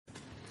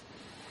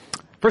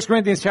1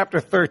 Corinthians chapter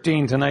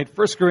 13 tonight.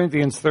 1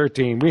 Corinthians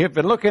 13. We have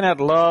been looking at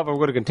love, and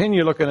we're going to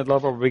continue looking at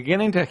love, but we're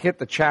beginning to hit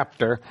the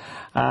chapter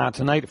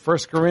tonight, 1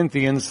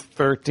 Corinthians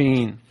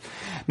 13.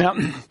 Now,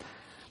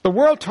 the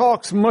world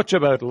talks much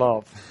about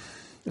love.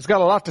 It's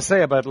got a lot to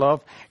say about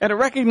love, and it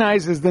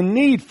recognizes the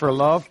need for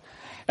love,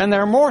 and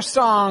there are more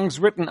songs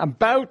written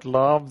about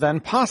love than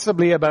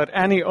possibly about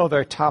any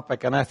other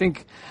topic, and I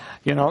think,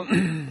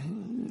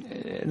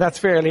 that's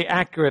fairly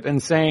accurate in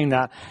saying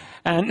that.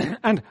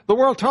 And the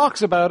world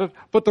talks about it,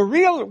 but the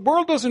real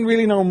world doesn't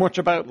really know much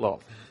about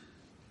love.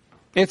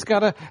 It's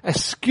got a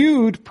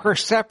skewed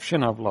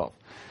perception of love.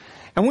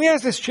 And we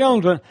as his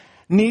children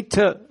need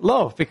to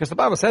love, because the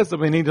Bible says that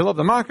we need to love.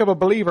 The mark of a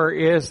believer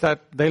is that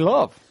they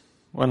love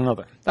one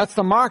another. That's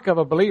the mark of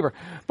a believer.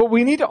 But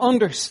we need to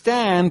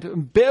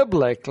understand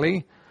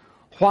biblically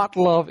what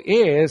love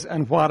is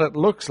and what it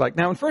looks like.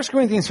 Now in 1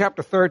 Corinthians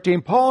chapter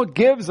 13, Paul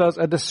gives us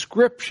a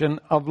description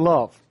of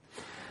love.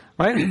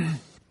 Right?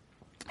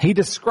 He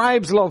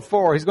describes love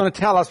for. He's going to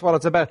tell us what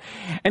it's about.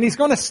 And he's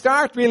going to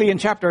start really in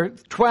chapter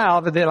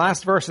 12, in the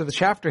last verse of the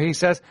chapter. He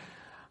says,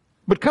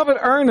 "But covet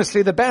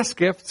earnestly the best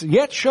gifts,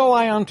 yet show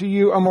I unto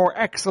you a more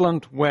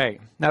excellent way."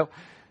 Now,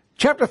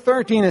 chapter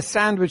 13 is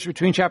sandwiched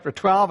between chapter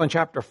 12 and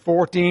chapter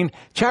 14.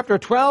 Chapter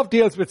 12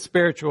 deals with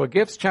spiritual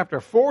gifts. Chapter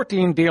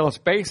 14 deals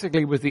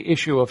basically with the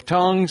issue of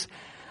tongues.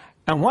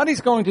 And what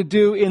he's going to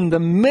do in the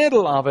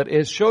middle of it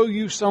is show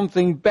you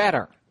something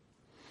better.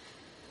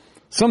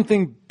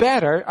 Something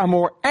better, a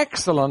more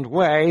excellent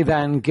way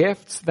than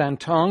gifts, than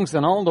tongues,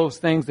 than all those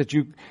things that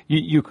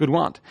you could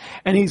want.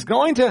 And he's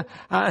going to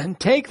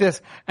take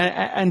this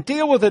and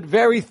deal with it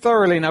very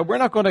thoroughly. Now, we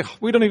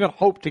don't even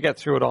hope to get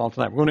through it all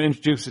tonight. We're going to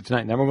introduce it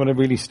tonight, and then we're going to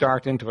really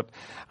start into it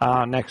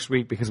next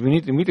week, because we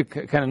need to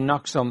kind of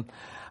knock some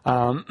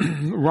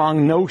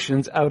wrong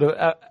notions out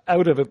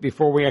of it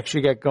before we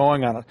actually get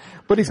going on it.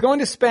 But he's going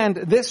to spend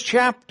this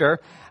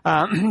chapter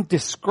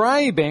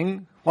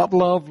describing what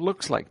love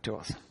looks like to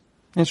us.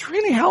 It's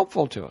really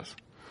helpful to us.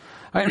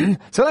 Right?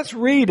 So let's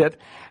read it.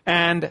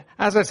 And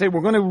as I say, we're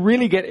going to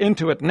really get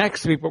into it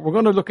next week, but we're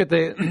going to look at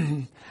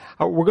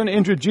we're going to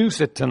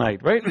introduce it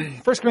tonight, right?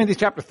 1 Corinthians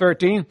chapter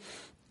 13.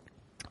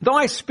 "Though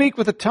I speak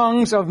with the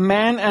tongues of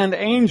men and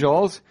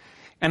angels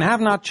and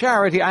have not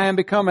charity, I am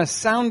become a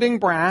sounding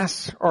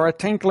brass or a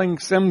tinkling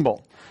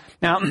cymbal."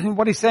 Now,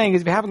 what he's saying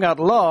is if you haven't got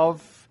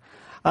love,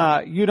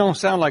 you don't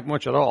sound like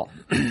much at all.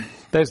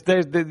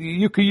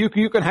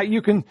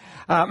 You can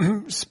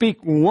speak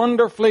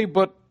wonderfully,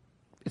 but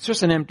it's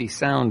just an empty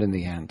sound in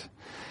the end.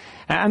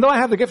 "And though I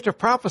have the gift of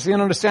prophecy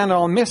and understand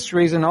all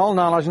mysteries and all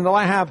knowledge, and though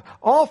I have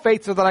all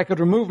faith so that I could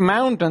remove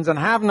mountains and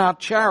have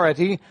not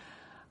charity,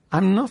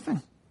 I'm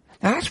nothing."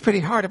 Now that's pretty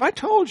hard. If I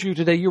told you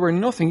today you were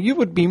nothing, you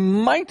would be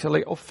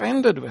mightily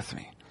offended with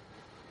me.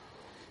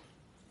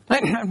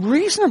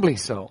 Reasonably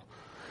so.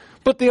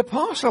 But the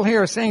apostle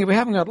here is saying if we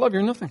haven't got love,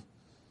 you're nothing.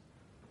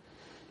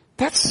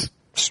 That's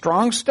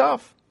strong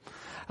stuff.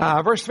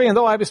 Verse 3, "And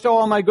though I bestow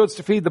all my goods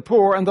to feed the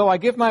poor, and though I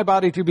give my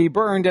body to be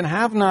burned, and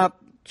have not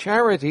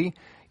charity,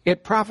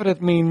 it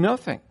profiteth me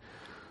nothing.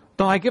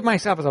 Though I give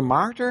myself as a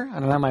martyr,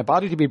 and allow my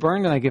body to be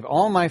burned, and I give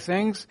all my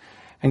things,"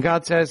 and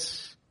God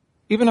says,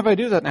 even if I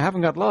do that and I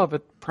haven't got love,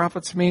 it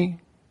profits me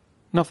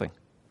nothing.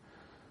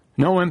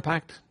 No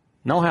impact,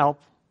 no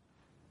help,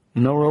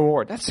 no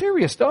reward. That's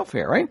serious stuff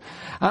here, right?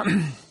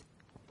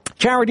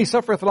 "Charity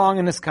suffereth long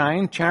and is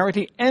kind.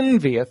 Charity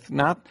envieth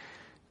not.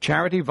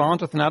 Charity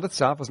vaunteth not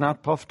itself, is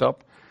not puffed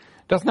up,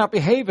 doth not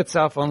behave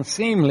itself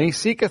unseemly,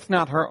 seeketh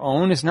not her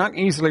own, is not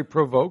easily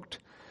provoked,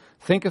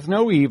 thinketh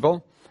no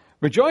evil,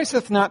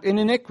 rejoiceth not in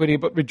iniquity,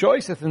 but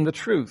rejoiceth in the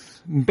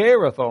truth,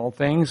 beareth all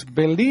things,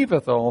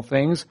 believeth all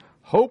things,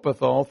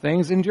 hopeth all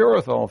things,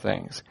 endureth all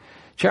things.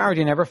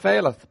 Charity never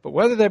faileth, but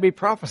whether there be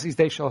prophecies,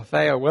 they shall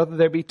fail, whether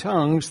there be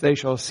tongues, they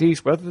shall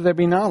cease, whether there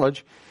be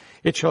knowledge,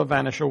 it shall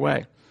vanish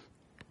away.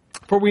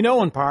 For we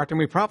know in part, and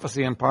we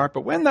prophesy in part,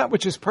 but when that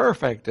which is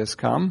perfect is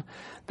come,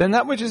 then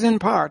that which is in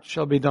part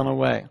shall be done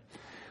away.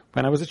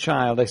 When I was a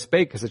child, I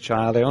spake as a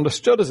child, I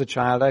understood as a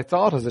child, I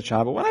thought as a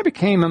child, but when I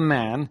became a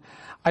man,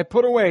 I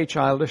put away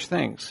childish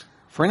things.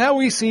 For now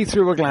we see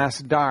through a glass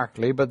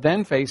darkly, but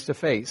then face to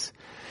face.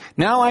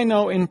 Now I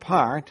know in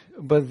part,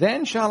 but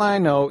then shall I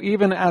know,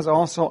 even as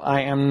also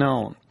I am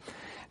known.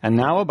 And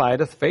now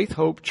abideth faith,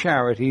 hope,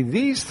 charity,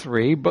 these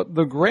three, but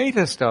the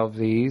greatest of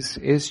these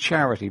is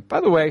charity." By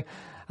the way,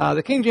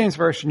 the King James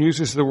Version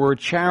uses the word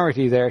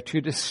charity there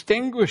to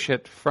distinguish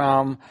it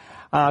from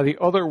the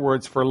other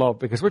words for love,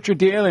 because what you're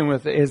dealing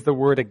with is the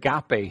word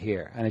agape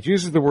here, and it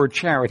uses the word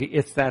charity.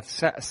 It's that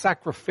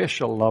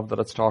sacrificial love that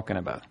it's talking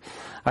about.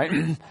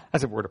 Right?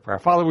 That's a word of prayer.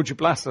 Father, would you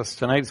bless us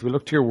tonight as we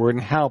look to your word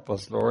and help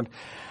us, Lord.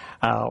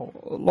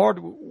 Lord,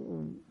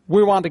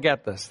 we want to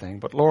get this thing,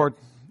 but Lord,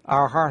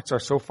 our hearts are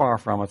so far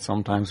from it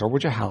sometimes. Lord,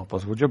 would you help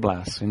us? Would you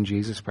bless? In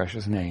Jesus'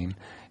 precious name,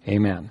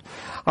 amen.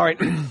 All right.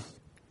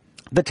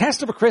 The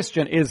test of a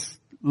Christian is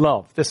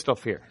love, this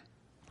stuff here,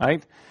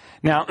 right?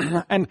 Now,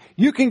 and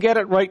you can get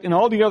it right in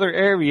all the other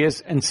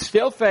areas and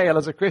still fail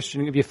as a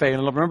Christian if you fail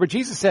in love. Remember,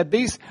 Jesus said,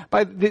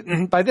 by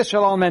this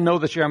shall all men know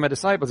that you are my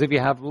disciples, if you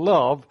have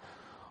love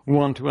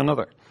one to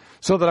another.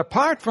 So that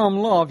apart from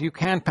love, you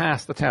can't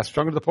pass the test.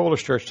 Talking to the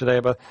Polish church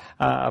today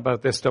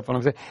about this stuff.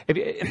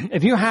 If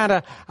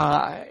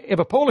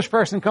a Polish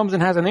person comes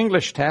and has an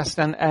English test,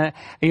 and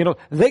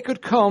they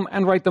could come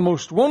and write the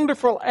most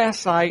wonderful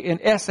essay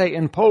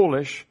in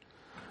Polish,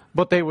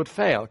 but they would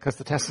fail because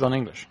the test is on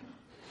English.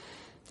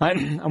 Right?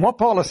 And what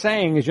Paul is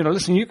saying is,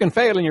 listen, you can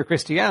fail in your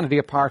Christianity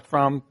apart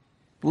from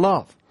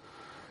love.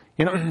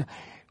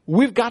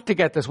 We've got to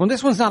get this one.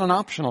 This one's not an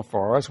optional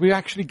for us. We've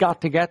actually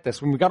got to get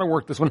this one. We've got to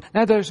work this one.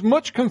 Now, there's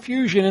much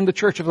confusion in the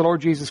Church of the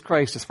Lord Jesus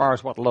Christ as far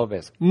as what love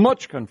is.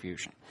 Much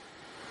confusion.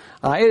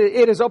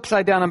 It is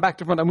upside down and back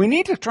to front. And we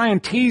need to try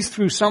and tease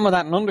through some of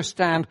that and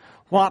understand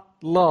what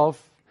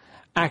love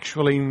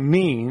actually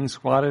means,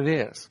 what it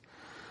is.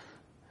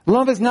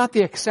 Love is not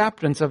the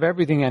acceptance of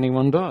everything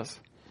anyone does.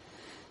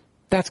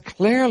 That's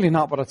clearly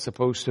not what it's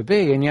supposed to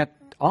be. And yet,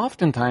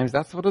 oftentimes,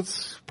 that's what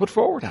it's put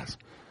forward as.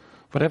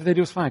 Whatever they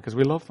do is fine because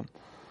we love them.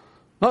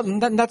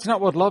 That's not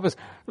what love is.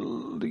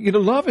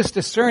 Love is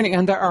discerning,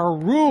 and there are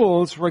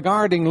rules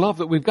regarding love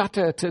that we've got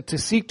to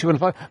seek to and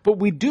but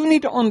we do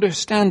need to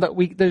understand that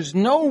there's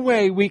no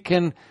way we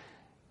can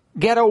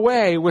get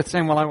away with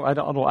saying, well,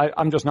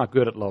 I'm just not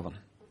good at loving.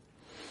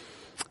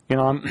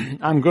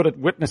 I'm good at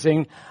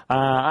witnessing.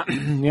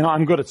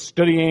 I'm good at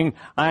studying.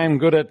 I'm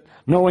good at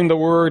knowing the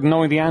word,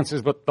 knowing the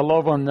answers. But the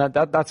love one,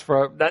 that's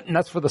for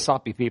the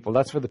soppy people.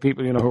 That's for the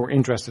people who are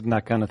interested in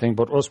that kind of thing.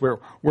 But us,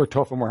 we're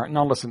tough and we're hard.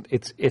 No, listen,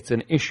 it's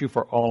an issue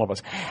for all of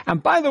us.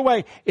 And by the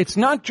way, it's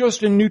not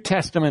just a New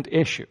Testament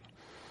issue.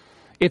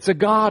 It's a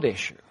God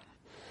issue.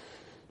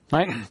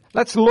 Right?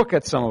 Let's look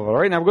at some of it. All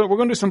right? Now we're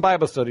going to do some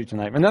Bible study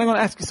tonight, and then I'm going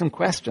to ask you some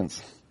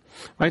questions.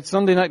 Right,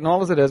 Sunday night and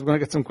all as it is, we're going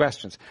to get some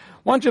questions. I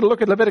want you to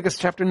look at Leviticus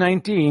chapter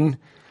 19,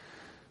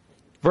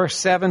 verse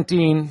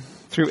 17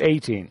 through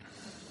 18.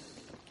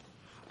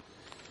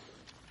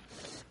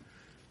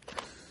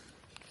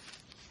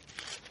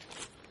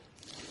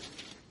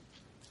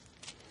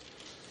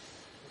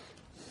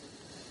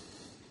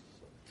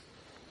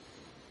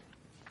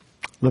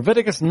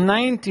 Leviticus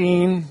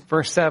 19,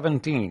 verse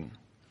 17.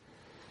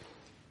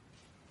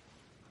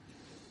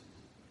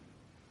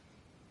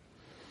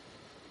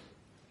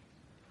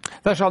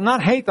 Thou shalt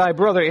not hate thy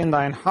brother in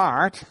thine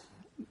heart.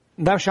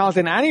 Thou shalt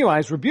in any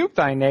wise rebuke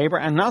thy neighbor,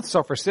 and not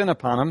suffer sin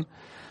upon him.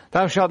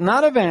 Thou shalt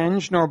not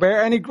avenge, nor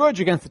bear any grudge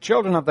against the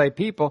children of thy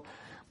people,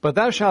 but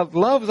thou shalt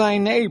love thy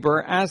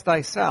neighbor as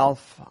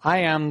thyself. I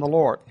am the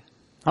Lord.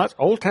 That's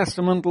Old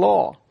Testament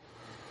law.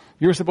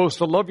 You're supposed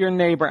to love your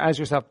neighbor as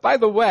yourself. By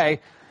the way,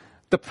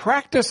 the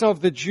practice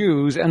of the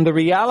Jews and the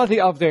reality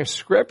of their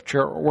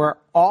scripture were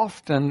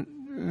often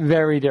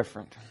very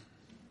different.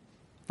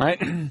 Right?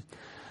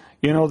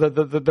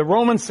 The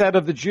Romans said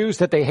of the Jews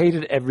that they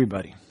hated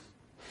everybody.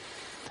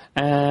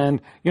 And,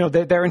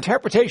 their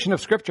interpretation of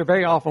Scripture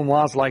very often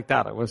was like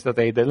that. It was that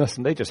they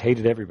just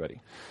hated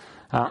everybody.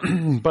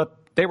 But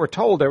they were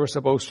told they were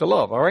supposed to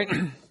love, all right?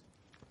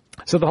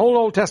 So the whole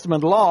Old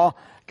Testament law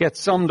gets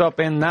summed up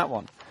in that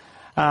one.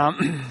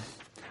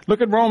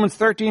 Look at Romans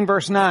 13,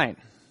 verse 9.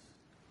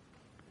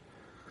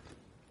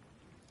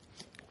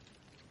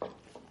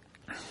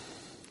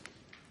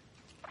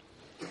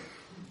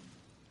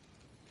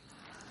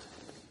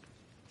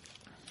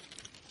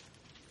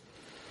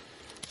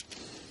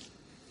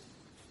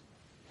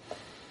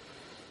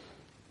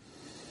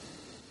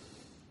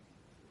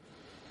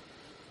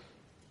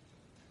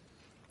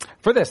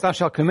 For this thou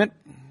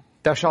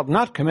shalt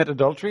not commit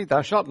adultery,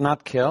 thou shalt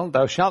not kill,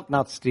 thou shalt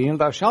not steal,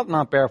 thou shalt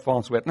not bear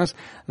false witness,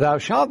 thou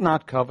shalt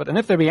not covet. And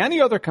if there be any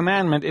other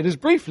commandment, it is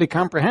briefly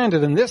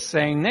comprehended in this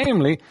saying,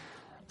 namely,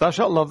 thou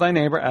shalt love thy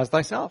neighbor as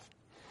thyself.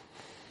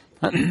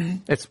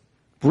 It's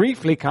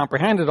briefly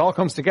comprehended, it all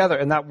comes together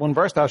in that one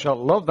verse, thou shalt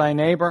love thy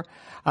neighbor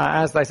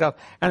as thyself.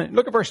 And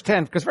look at verse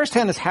 10, because verse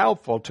 10 is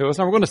helpful to us,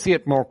 and we're going to see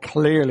it more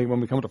clearly when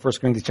we come to 1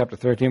 Corinthians chapter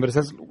 13, but it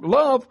says,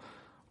 love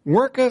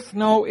worketh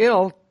no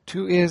ill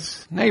to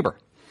his neighbor.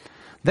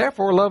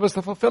 Therefore, love is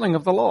the fulfilling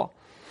of the law.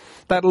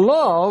 That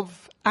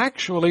love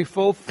actually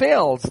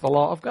fulfills the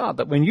law of God.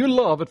 That when you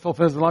love, it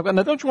fulfills the law of God.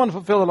 Now, don't you want to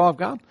fulfill the law of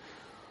God?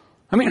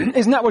 I mean,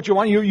 isn't that what you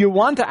want? You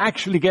want to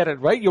actually get it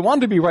right. You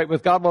want to be right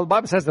with God. Well, the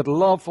Bible says that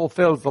love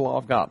fulfills the law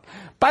of God.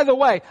 By the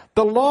way,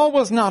 the law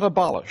was not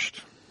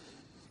abolished.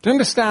 To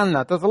understand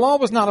that the law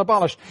was not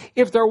abolished.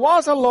 If there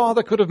was a law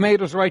that could have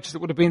made us righteous,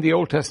 it would have been the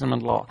Old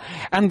Testament law.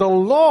 And the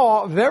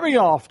law very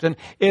often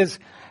is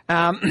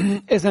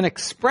an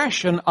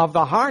expression of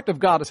the heart of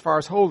God as far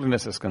as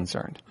holiness is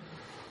concerned.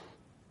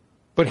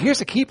 But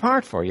here's a key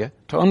part for you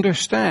to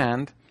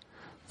understand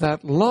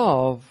that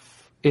love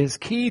is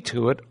key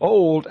to it,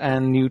 Old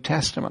and New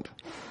Testament.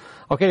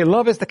 Okay,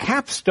 love is the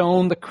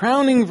capstone, the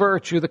crowning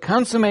virtue, the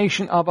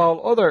consummation of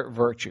all other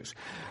virtues.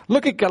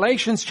 Look at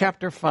Galatians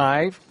chapter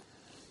 5.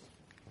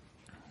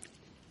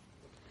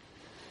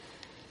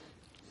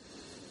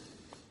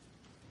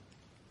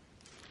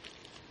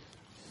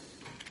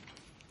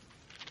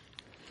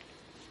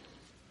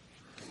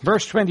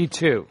 Verse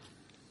 22.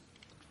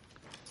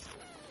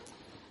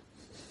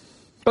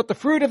 But the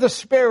fruit of the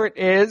Spirit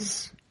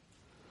is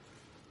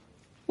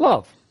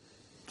love.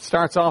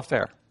 Starts off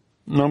there.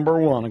 Number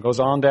 1. It goes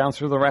on down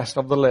through the rest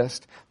of the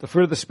list. The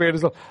fruit of the Spirit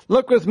is love.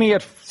 Look with me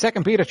at 2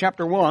 Peter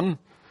chapter 1,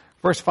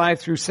 verse 5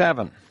 through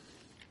 7.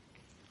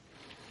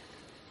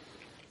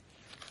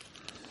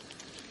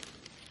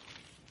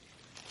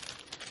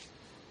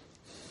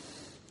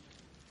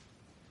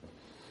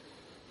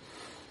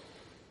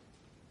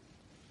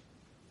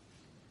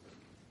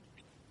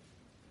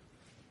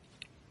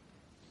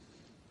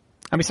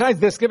 And besides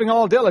this, giving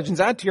all diligence,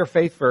 add to your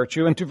faith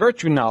virtue, and to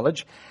virtue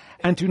knowledge,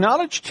 and to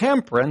knowledge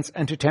temperance,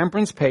 and to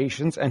temperance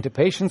patience, and to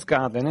patience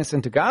godliness,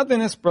 and to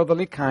godliness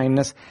brotherly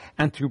kindness,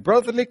 and to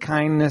brotherly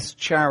kindness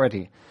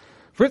charity.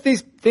 For if these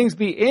things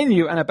be in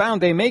you and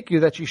abound, they make you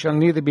that you shall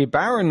neither be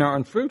barren nor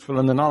unfruitful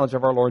in the knowledge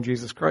of our Lord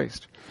Jesus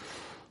Christ.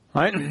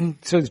 Right?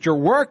 So that you're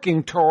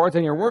working towards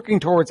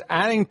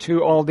adding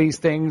to all these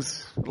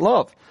things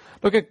love.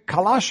 Look at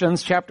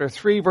Colossians chapter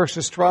 3,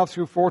 verses 12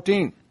 through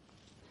 14.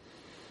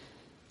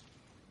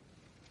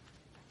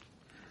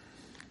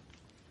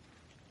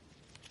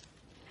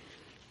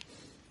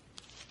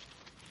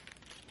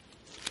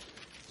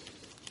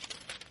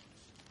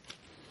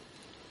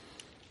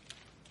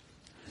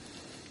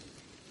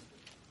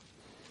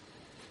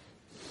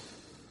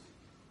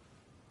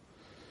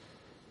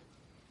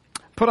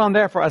 Put on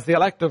therefore as the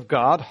elect of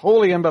God,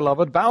 holy and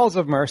beloved, bowels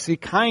of mercy,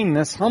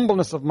 kindness,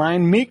 humbleness of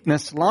mind,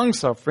 meekness,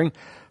 longsuffering,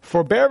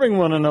 forbearing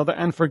one another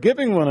and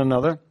forgiving one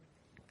another.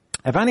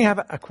 If any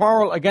have a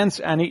quarrel against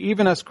any,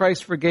 even as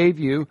Christ forgave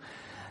you,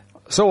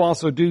 so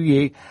also do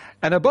ye.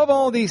 And above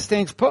all these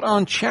things, put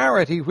on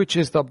charity, which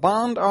is the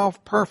bond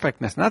of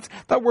perfectness. And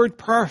that word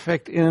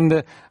perfect in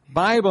the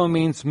Bible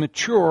means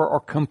mature or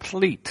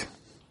complete.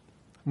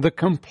 The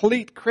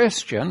complete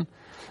Christian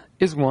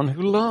is one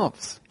who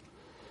loves.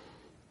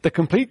 The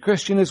complete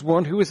Christian is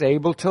one who is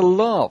able to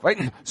love,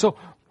 right? So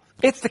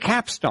it's the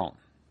capstone.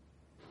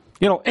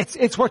 You know,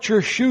 it's what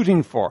you're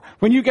shooting for.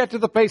 When you get to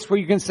the place where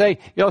you can say,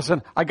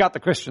 listen, I got the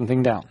Christian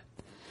thing down.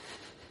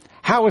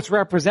 How it's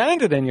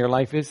represented in your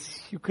life is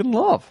you can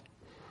love.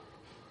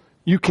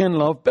 You can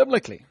love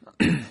biblically.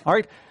 All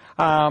right?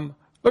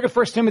 Look at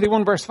 1 Timothy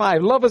 1 verse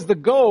 5. Love is the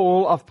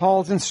goal of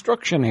Paul's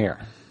instruction here.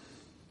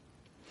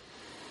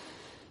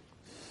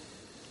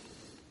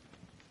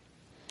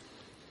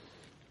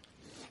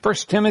 1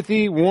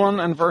 Timothy 1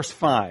 and verse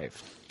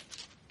 5.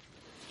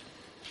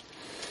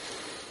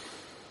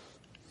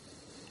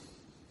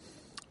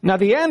 Now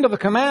the end of the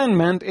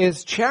commandment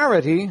is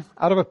charity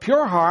out of a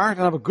pure heart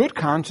and of a good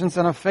conscience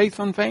and of faith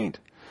unfeigned.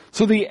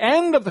 So the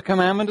end of the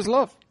commandment is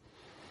love.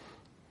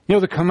 You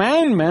know, the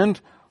commandment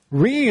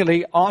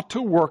really ought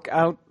to work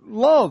out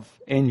love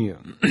in you.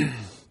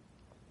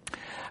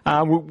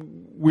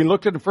 We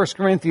looked at in 1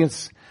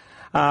 Corinthians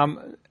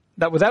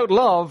that without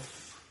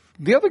love,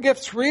 the other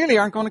gifts really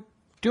aren't going to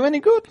do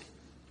any good.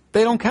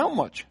 They don't count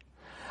much.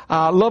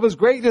 Love is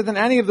greater than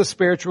any of the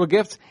spiritual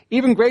gifts,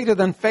 even greater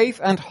than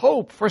faith and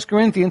hope. 1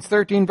 Corinthians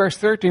 13 verse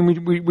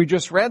 13, we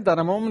just read that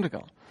a moment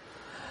ago.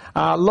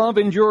 Love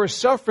endures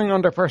suffering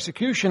under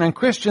persecution, and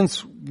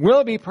Christians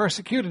will be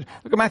persecuted.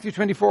 Look at Matthew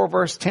 24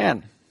 verse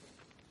 10.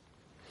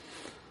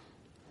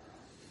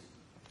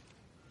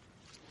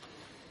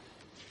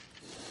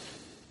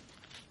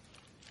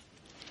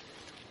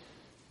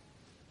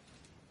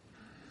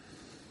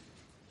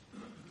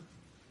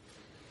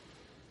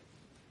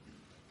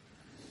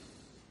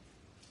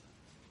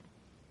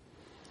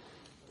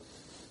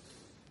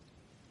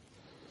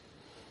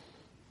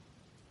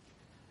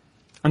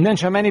 And then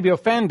shall many be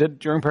offended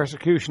during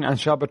persecution, and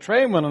shall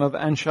betray one another,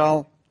 and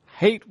shall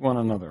hate one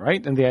another,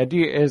 right? And the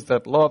idea is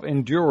that love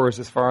endures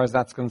as far as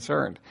that's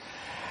concerned.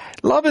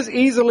 Love is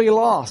easily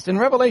lost. In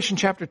Revelation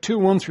chapter 2,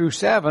 1 through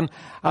 7,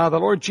 the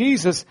Lord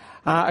Jesus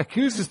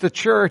accuses the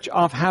church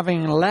of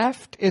having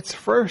left its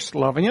first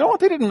love. And you know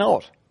what? They didn't know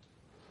it.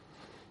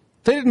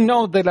 They didn't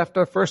know they left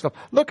their first love.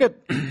 Look at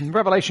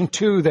Revelation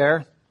 2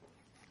 there,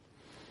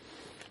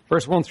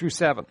 verse 1 through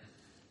 7.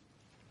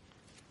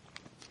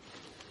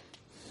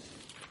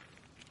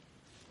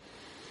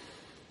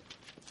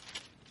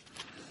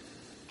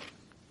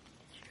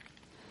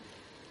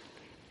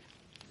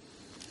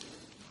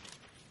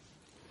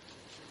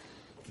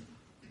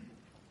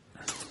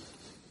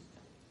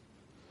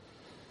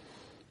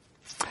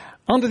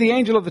 Unto the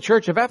angel of the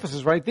church of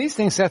Ephesus write, These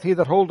things saith he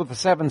that holdeth the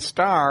 7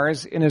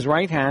 stars in his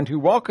right hand, who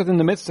walketh in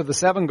the midst of the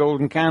 7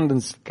 golden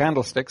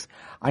candlesticks.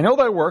 I know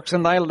thy works,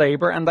 and thy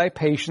labor, and thy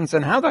patience,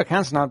 and how thou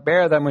canst not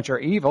bear them which are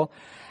evil.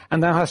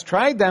 And thou hast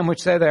tried them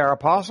which say they are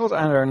apostles,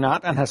 and are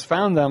not, and hast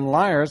found them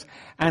liars,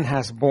 and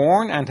hast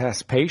borne, and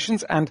hast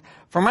patience, and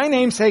for my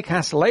name's sake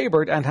hast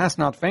labored, and hast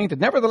not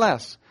fainted.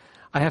 Nevertheless,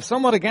 I have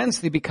somewhat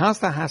against thee, because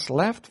thou hast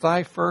left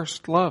thy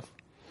first love.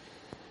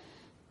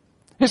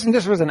 Listen,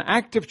 this was an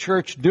active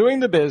church doing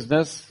the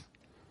business,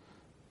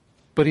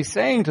 but he's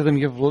saying to them,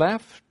 you've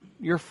left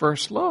your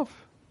first love.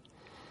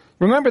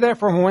 Remember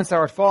therefore from whence thou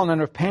art fallen, and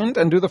repent,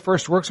 and do the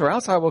first works, or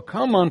else I will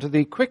come unto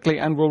thee quickly,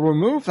 and will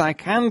remove thy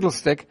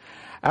candlestick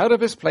out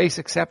of his place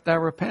except thou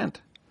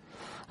repent.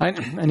 Right?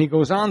 And he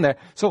goes on there.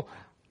 So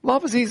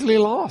love is easily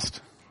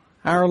lost.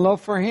 Our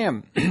love for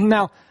him.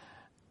 Now,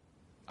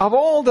 of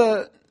all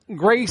the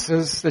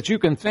graces that you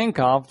can think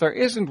of, there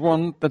isn't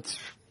one that's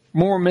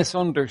more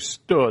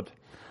misunderstood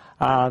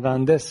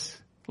than this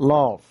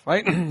love,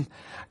 right?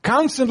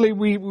 Constantly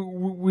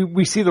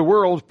we see the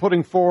world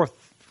putting forth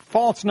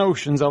false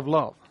notions of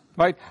love,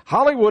 right?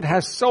 Hollywood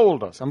has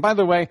sold us, and by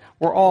the way,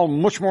 we're all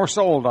much more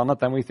sold on it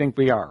than we think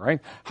we are, right?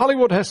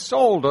 Hollywood has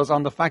sold us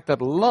on the fact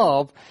that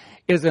love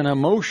is an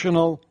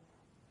emotional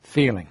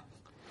feeling.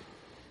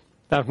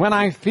 That when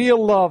I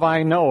feel love,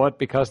 I know it,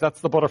 because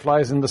that's the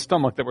butterflies in the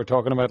stomach that we're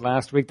talking about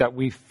last week, that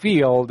we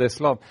feel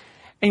this love.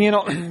 And you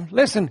know,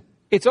 listen,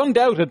 it's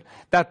undoubted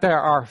that there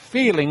are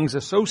feelings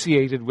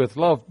associated with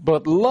love,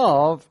 but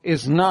love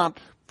is not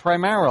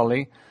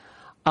primarily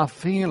a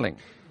feeling.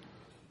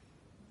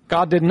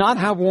 God did not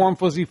have warm,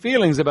 fuzzy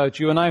feelings about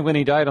you and I when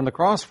he died on the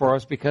cross for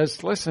us,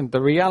 because, listen,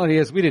 the reality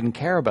is we didn't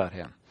care about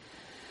him.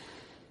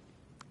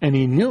 And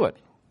he knew it.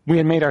 We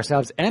had made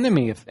ourselves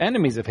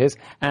enemies of his,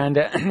 and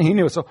he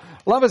knew it. So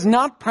love is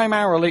not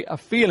primarily a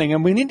feeling,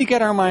 and we need to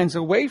get our minds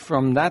away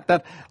from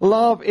that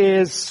love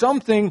is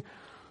something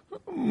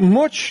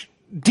much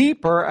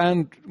deeper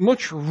and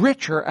much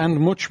richer and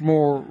much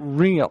more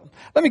real.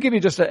 Let me give you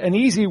just an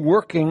easy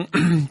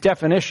working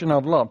definition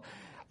of love.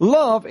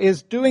 Love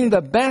is doing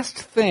the best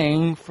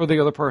thing for the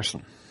other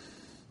person.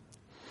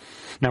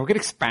 Now, we could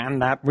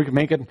expand that. We could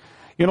make it,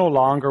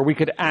 longer. We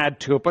could add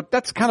to it. But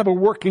that's kind of a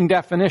working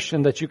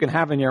definition that you can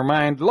have in your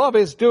mind. Love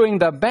is doing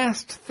the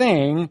best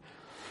thing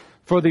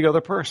for the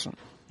other person.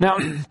 Now,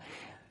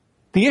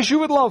 the issue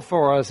with love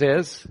for us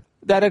is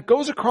that it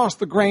goes across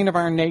the grain of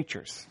our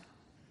natures.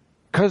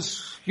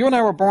 Because you and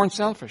I were born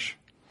selfish.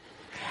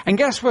 And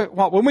guess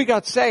what? When we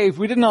got saved,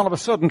 we didn't all of a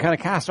sudden kind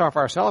of cast off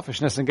our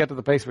selfishness and get to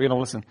the place where,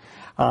 listen,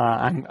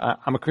 I'm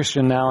a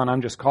Christian now and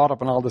I'm just caught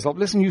up in all this.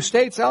 Listen, you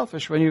stayed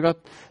selfish when you got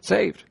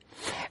saved.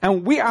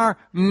 And we are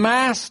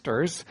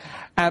masters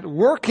at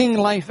working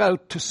life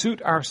out to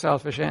suit our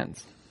selfish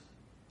ends.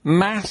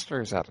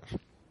 Masters at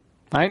it.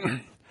 Right?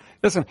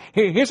 Listen,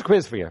 here's a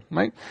quiz for you.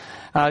 Right?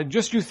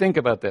 Just you think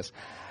about this.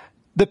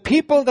 The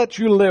people that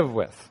you live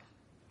with,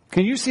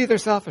 can you see their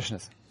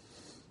selfishness?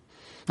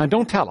 Now,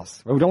 don't tell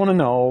us. We don't want to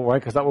know, right?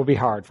 Because that will be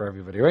hard for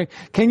everybody, right?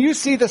 Can you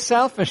see the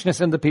selfishness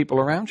in the people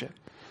around you?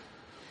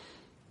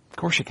 Of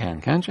course you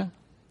can, can't you?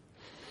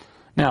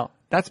 Now,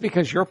 that's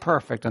because you're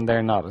perfect and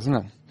they're not, isn't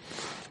it?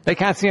 They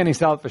can't see any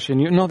selfish in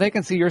you. No, they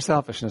can see your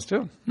selfishness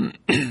too.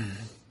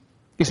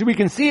 You see, we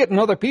can see it in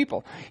other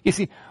people. You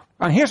see,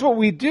 and here's what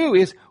we do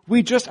is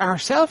our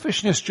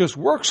selfishness just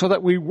works so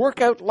that we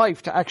work out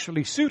life to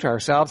actually suit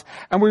ourselves,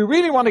 and we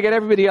really want to get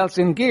everybody else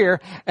in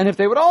gear, and if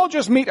they would all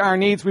just meet our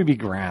needs, we'd be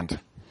grand.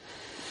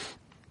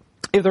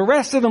 If the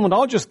rest of them would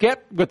all just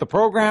get with the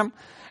program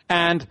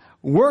and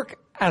work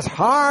as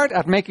hard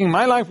at making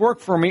my life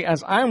work for me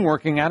as I'm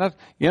working at it,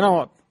 you know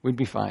what? We'd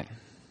be fine.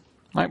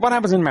 Right? What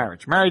happens in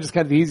marriage? Marriage is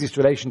kind of the easiest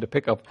relation to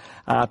pick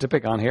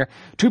on here.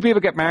 Two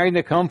people get married and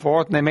they come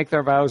forth and they make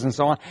their vows and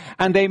so on.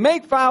 And they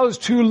make vows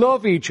to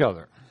love each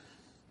other.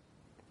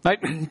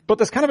 Right? But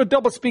there's kind of a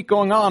double speak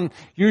going on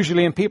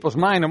usually in people's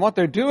mind. And what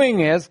they're doing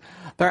is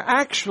they're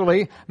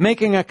actually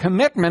making a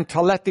commitment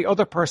to let the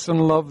other person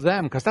love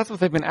them. Because that's what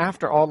they've been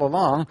after all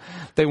along.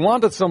 They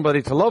wanted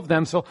somebody to love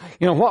them. So,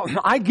 what?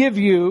 I give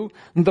you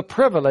the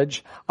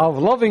privilege of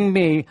loving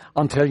me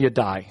until you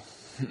die.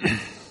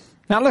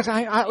 Now,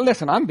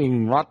 listen, I'm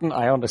being rotten.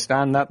 I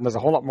understand that, and there's a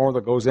whole lot more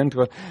that goes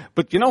into it.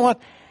 But you know what?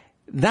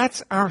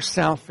 That's our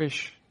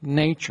selfish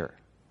nature.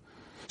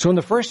 So in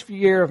the first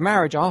year of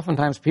marriage,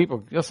 oftentimes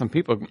people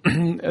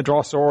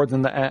draw swords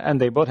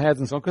and they butt heads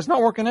and so on, because it's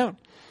not working out.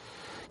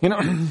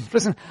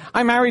 Listen,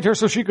 I married her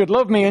so she could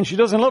love me, and she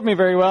doesn't love me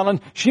very well, and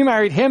she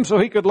married him so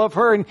he could love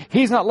her, and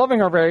he's not loving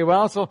her very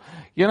well. So,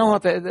 you know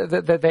what?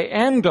 They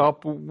end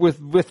up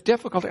with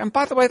difficulty. And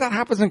by the way, that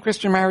happens in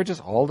Christian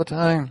marriages all the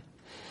time.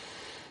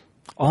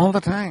 All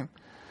the time.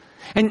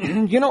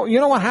 And you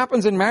know what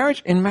happens in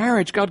marriage? In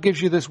marriage, God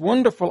gives you this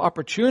wonderful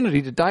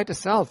opportunity to die to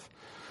self.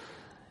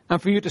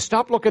 And for you to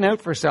stop looking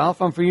out for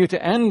self and for you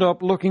to end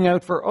up looking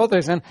out for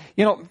others. And,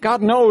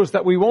 God knows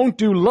that we won't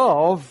do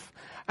love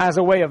as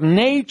a way of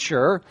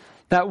nature,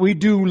 that we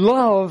do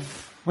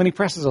love when he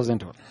presses us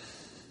into it.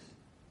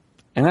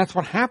 And that's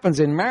what happens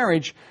in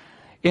marriage.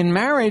 In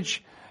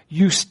marriage,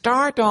 you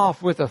start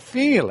off with a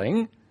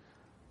feeling,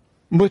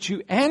 but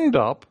you end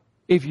up,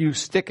 if you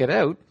stick it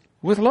out,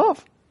 with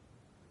love.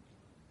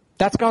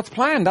 That's God's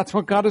plan. That's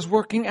what God is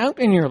working out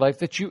in your life,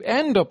 that you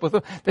end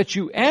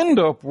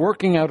up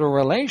working out a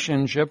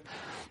relationship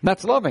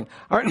that's loving.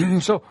 All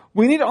right, so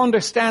we need to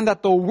understand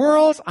that the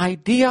world's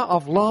idea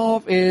of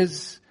love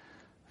is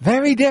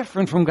very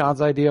different from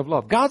God's idea of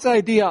love. God's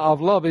idea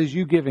of love is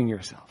you giving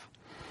yourself.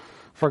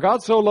 For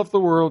God so loved the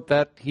world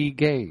that he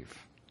gave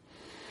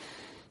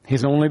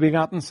his only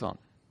begotten Son.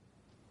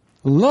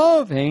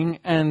 Loving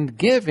and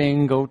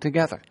giving go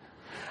together.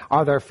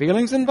 Are there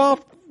feelings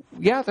involved?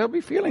 yeah, there'll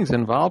be feelings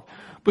involved.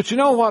 But you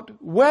know what?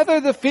 Whether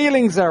the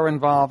feelings are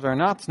involved or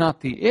not, it's not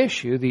the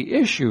issue. The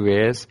issue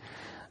is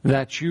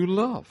that you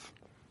love.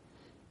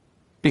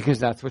 Because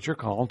that's what you're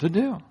called to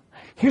do.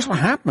 Here's what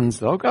happens,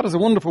 though. God has a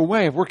wonderful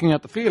way of working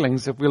out the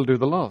feelings if we'll do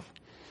the love.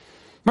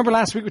 Remember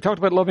last week we talked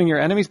about loving your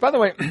enemies? By the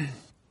way,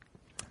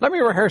 let me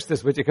rehearse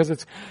this with you because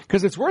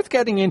it's worth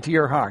getting into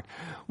your heart.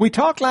 We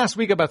talked last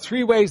week about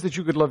 3 ways that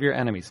you could love your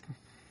enemies.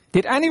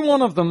 Did any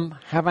one of them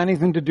have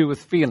anything to do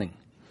with feeling?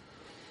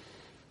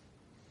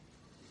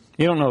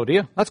 You don't know, do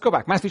you? Let's go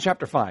back. Matthew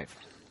chapter 5.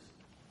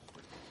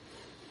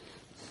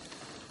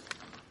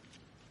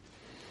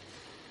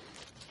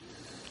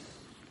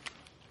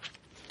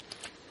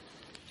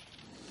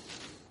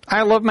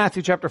 I love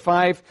Matthew chapter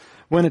 5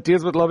 when it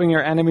deals with loving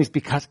your enemies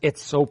because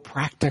it's so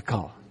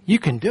practical. You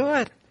can do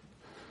it.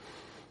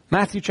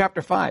 Matthew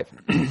chapter 5.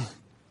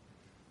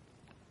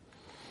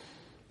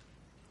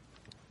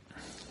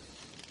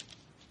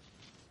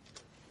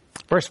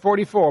 Verse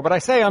 44, but I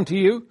say unto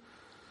you,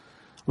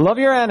 love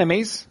your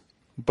enemies,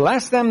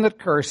 bless them that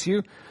curse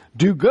you,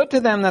 do good to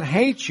them that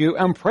hate you,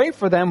 and pray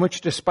for them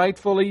which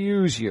despitefully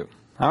use you.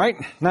 All right?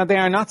 Now, they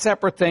are not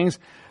separate things.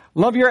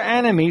 Love your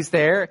enemies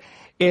there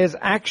is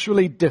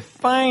actually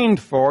defined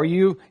for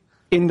you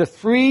in the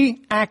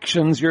 3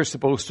 actions you're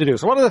supposed to do.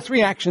 So what are the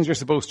 3 actions you're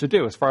supposed to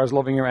do as far as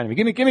loving your enemy?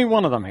 Give me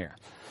one of them here.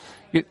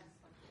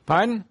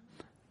 Pardon?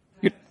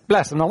 You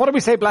bless them. Now, what do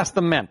we say bless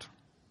them meant?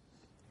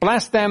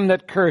 Bless them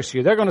that curse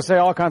you. They're going to say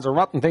all kinds of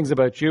rotten things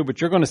about you,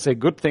 but you're going to say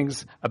good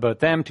things about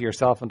them to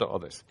yourself and to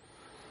others.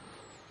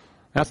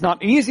 That's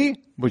not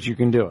easy, but you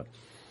can do it.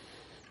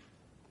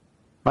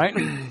 Right?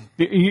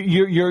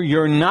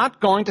 You're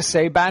not going to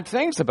say bad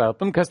things about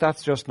them because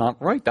that's just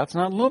not right. That's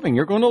not loving.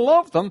 You're going to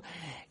love them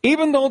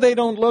even though they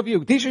don't love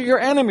you. These are your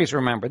enemies,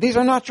 remember. These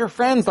are not your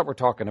friends that we're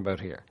talking about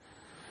here.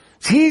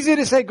 It's easy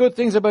to say good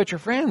things about your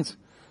friends.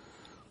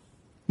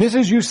 This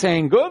is you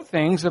saying good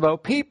things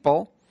about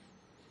people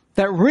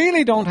that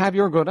really don't have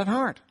your good at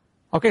heart.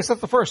 Okay, so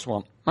that's the first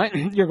one. Right?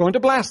 You're going to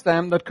bless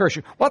them that curse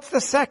you. What's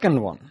the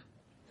second one?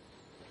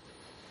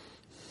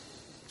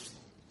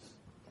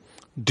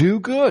 Do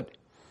good.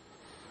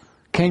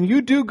 Can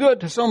you do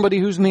good to somebody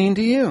who's mean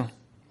to you?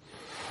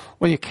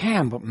 Well, you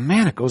can, but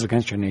man, it goes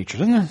against your nature,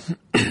 doesn't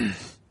it?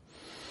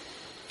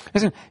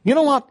 Listen, you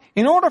know what?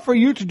 In order for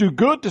you to do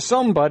good to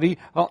somebody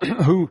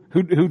who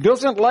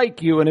doesn't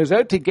like you and is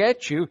out to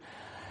get you,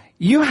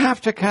 you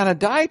have to kind of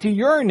die to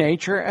your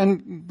nature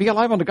and be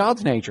alive unto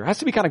God's nature. It has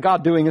to be kind of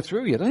God doing it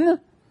through you, doesn't it?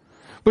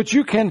 But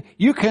you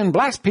can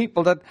bless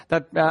people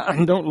that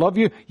don't love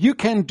you. You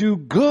can do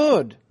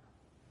good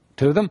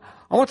to them.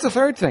 And what's the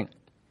third thing?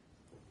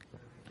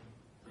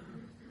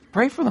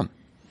 Pray for them.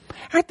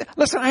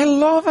 Listen, I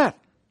love it.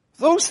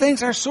 Those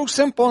things are so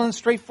simple and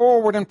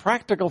straightforward and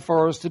practical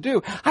for us to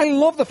do. I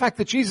love the fact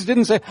that Jesus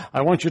didn't say,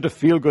 I want you to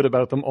feel good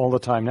about them all the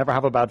time, never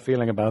have a bad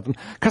feeling about them,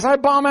 because I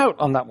bomb out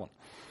on that one.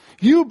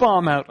 You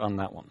bomb out on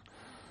that one.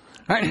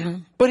 Right?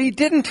 But he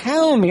didn't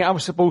tell me I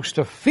was supposed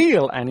to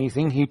feel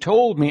anything. He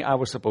told me I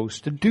was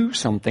supposed to do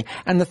something.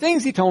 And the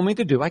things he told me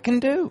to do, I can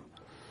do.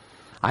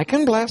 I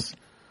can bless,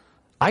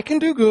 I can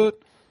do good,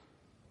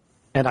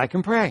 and I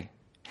can pray.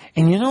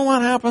 And you know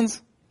what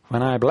happens?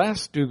 When I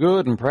bless, do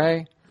good, and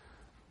pray,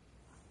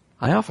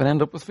 I often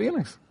end up with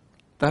feelings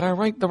that are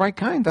the right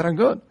kind, that are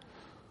good.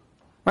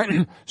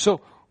 Right? So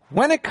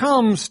when it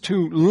comes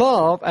to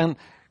love and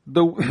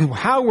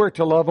how we're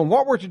to love and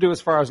what we're to do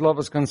as far as love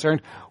is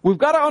concerned, we've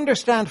got to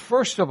understand,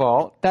 first of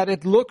all, that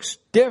it looks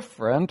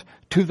different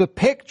to the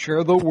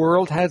picture the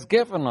world has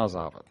given us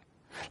of it.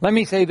 Let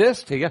me say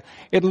this to you.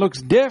 It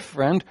looks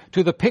different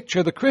to the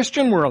picture the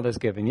Christian world has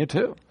given you,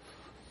 too.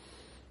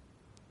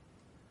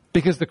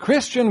 Because the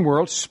Christian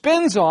world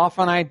spins off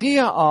an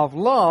idea of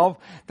love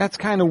that's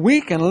kind of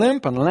weak and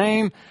limp and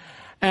lame,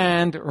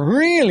 and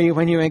really,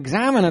 when you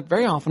examine it,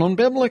 very often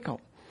unbiblical.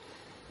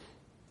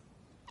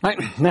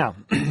 Right? Now,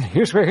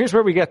 here's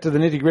where we get to the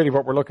nitty-gritty of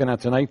what we're looking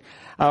at tonight.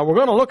 We're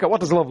going to look at what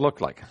does love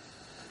look like.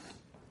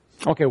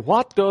 Okay,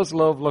 what does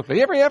love look like?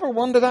 You ever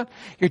wonder that?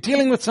 You're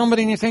dealing with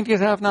somebody and you think to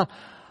yourself, now,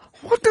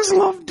 what does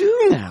love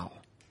do now?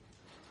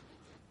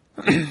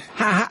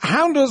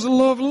 How does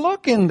love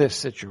look in this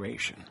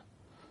situation?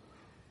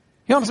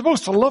 You know, I'm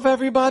supposed to love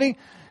everybody,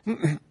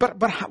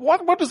 but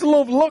what does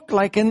love look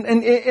like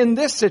in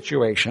this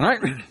situation,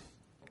 right?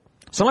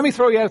 So let me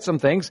throw you out some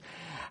things,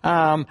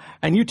 and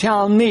you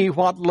tell me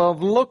what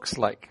love looks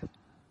like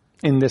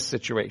in this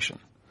situation.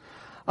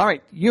 All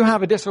right, you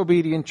have a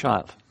disobedient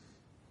child.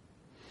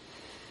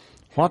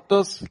 What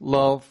does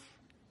love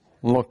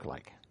look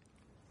like?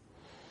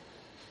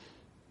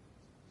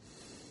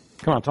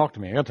 Come on, talk to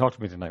me. You got to talk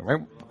to me tonight,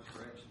 right?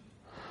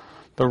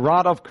 The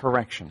rod of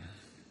correction.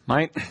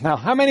 Right? Now,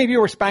 how many of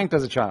you were spanked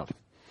as a child?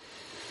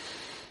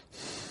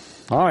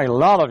 All right, a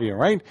lot of you,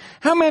 right?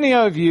 How many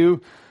of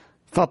you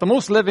thought the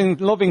most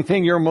loving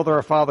thing your mother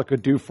or father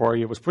could do for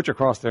you was put you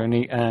across their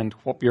knee and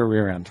whoop your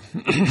rear end?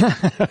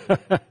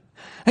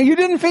 And you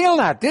didn't feel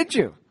that, did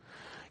you?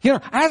 You know,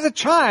 as a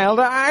child,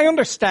 I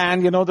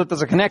understand, that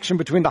there's a connection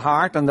between the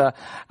heart and the,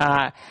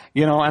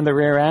 and the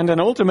rear end, and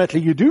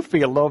ultimately you do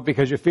feel love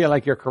because you feel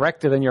like you're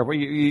corrected and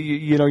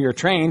you're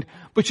trained.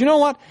 But you know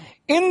what?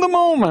 In the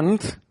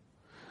moment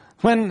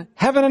when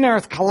heaven and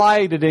earth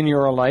collided in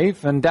your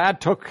life and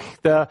Dad took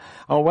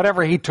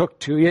whatever he took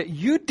to you,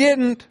 you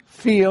didn't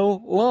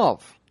feel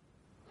love.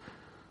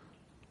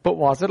 But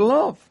was it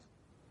love?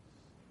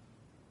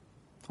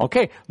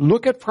 Okay,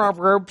 look at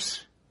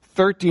Proverbs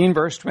 13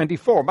 verse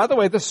 24. By the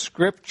way, the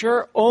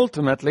scripture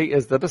ultimately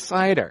is the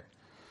decider.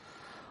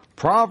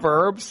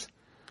 Proverbs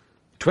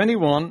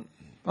 21,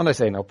 what did I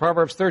say now?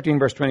 Proverbs 13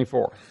 verse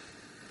 24.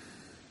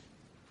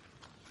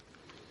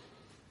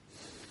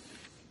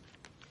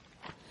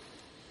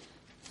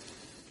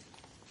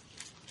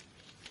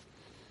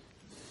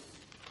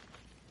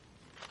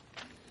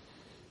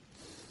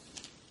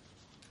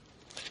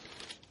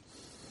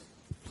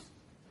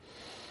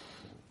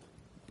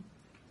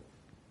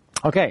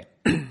 Okay.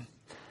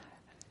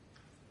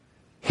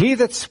 He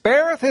that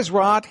spareth his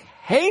rod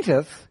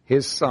hateth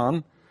his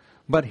son,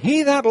 but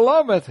he that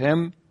loveth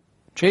him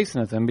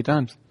chasteneth him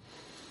betimes.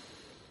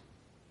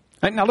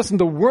 Right, now listen,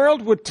 the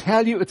world would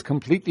tell you it's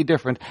completely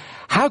different.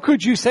 How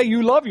could you say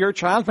you love your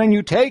child when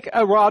you take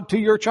a rod to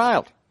your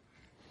child?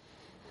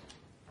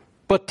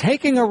 But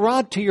taking a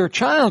rod to your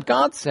child,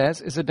 God says,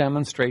 is a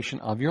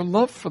demonstration of your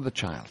love for the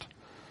child.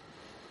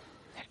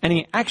 And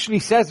he actually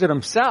says it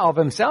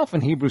himself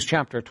in Hebrews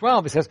chapter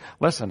 12. He says,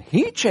 listen,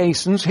 he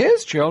chastens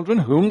his children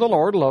whom the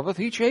Lord loveth,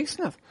 he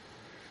chasteneth.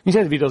 He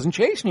says, if he doesn't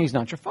chasten you, he's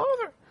not your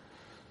father.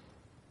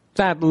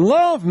 That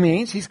love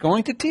means he's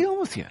going to deal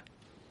with you.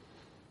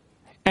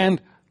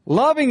 And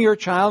loving your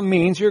child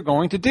means you're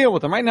going to deal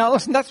with them. Right now,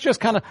 listen, that's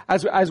just kind of,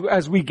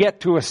 as we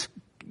get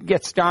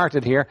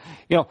started here,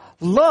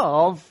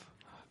 love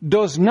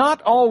does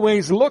not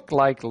always look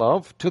like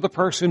love to the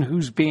person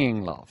who's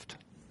being loved.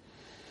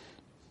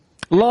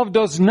 Love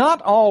does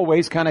not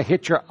always kind of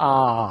hit your,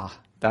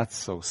 that's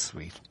so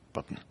sweet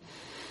button.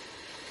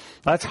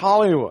 That's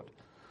Hollywood.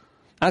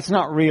 That's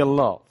not real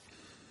love.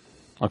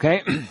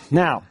 Okay?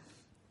 Now,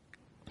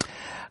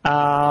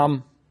 let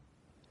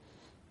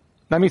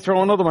me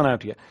throw another one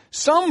out to you.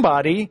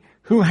 Somebody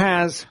who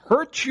has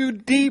hurt you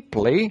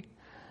deeply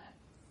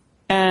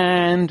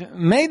and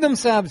made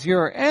themselves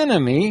your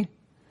enemy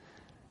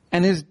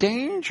and is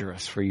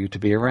dangerous for you to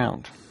be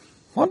around.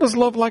 What does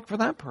love like for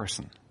that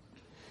person?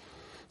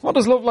 What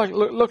does love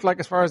look like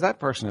as far as that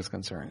person is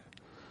concerned?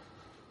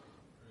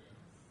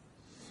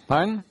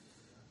 Pardon?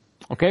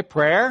 Okay,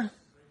 prayer,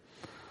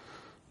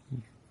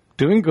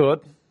 doing good,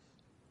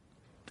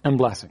 and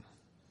blessing.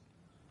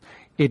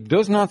 It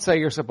does not say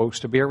you're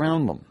supposed to be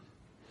around them.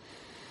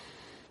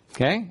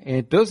 Okay?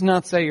 It does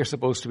not say you're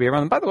supposed to be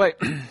around them. By the way,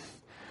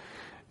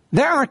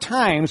 there are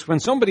times when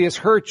somebody has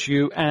hurt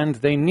you and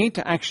they need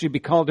to actually be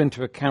called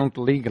into account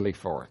legally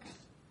for it.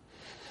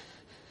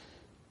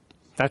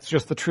 That's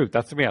just the truth.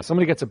 That's the reality.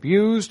 Somebody gets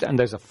abused and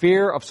there's a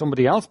fear of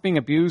somebody else being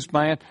abused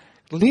by it.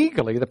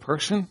 Legally, the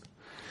person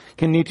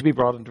can need to be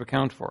brought into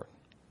account for it.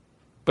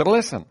 But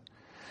listen,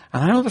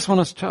 and I know this one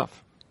is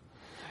tough.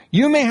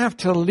 You may have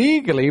to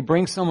legally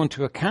bring someone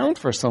to account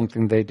for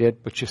something they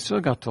did, but you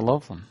still got to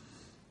love them.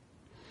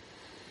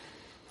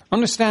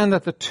 Understand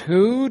that the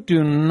two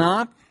do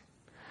not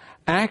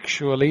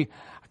actually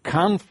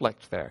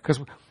conflict there. Because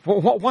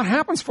what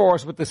happens for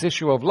us with this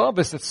issue of love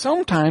is that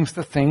sometimes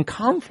the thing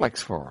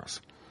conflicts for us.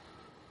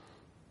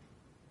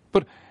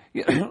 But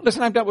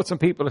listen, I've dealt with some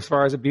people as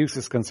far as abuse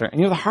is concerned.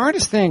 And the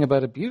hardest thing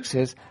about abuse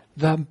is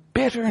the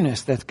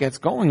bitterness that gets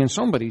going in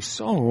somebody's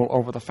soul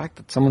over the fact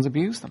that someone's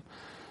abused them.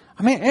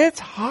 I mean, it's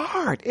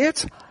hard.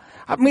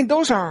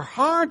 Those are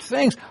hard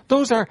things.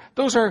 Those are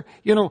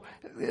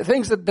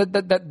things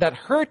that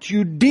hurt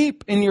you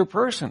deep in your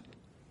person.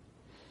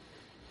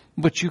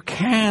 But you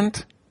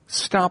can't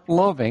stop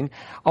loving.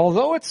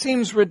 Although it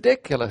seems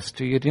ridiculous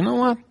to you, do you know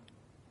what?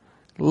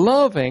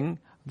 Loving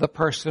the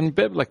person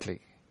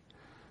biblically.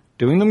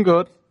 Doing them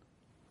good,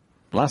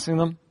 blessing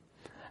them,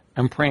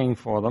 and praying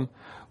for them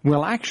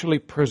will actually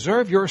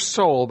preserve your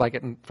soul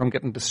from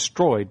getting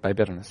destroyed by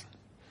bitterness.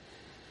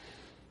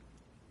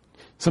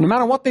 So no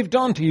matter what they've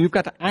done to you, you've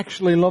got to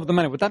actually love them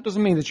anyway. But that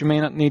doesn't mean that you may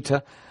not need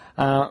to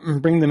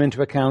bring them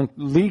into account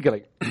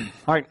legally.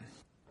 All right.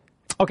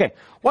 Okay,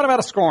 what about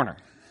a scorner?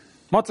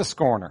 What's a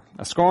scorner?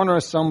 A scorner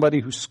is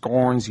somebody who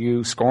scorns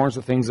you, scorns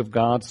the things of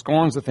God,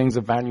 scorns the things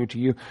of value to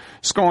you,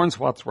 scorns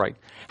what's right.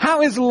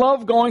 How is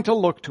love going to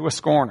look to a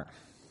scorner?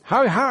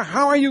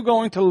 How are you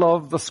going to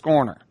love the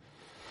scorner?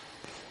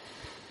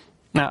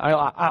 Now,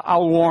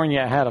 I'll warn you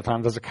ahead of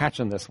time. There's a catch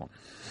in this one.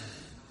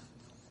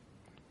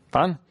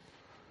 Fun?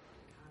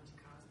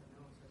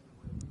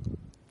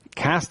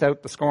 Cast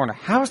out the scorner.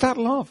 How is that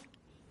love?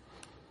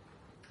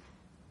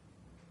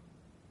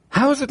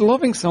 How is it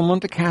loving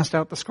someone to cast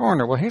out the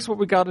scorner? Well, here's what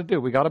we got to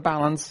do. We got to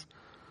balance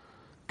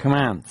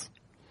commands.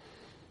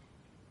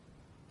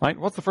 Right?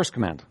 What's the first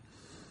command?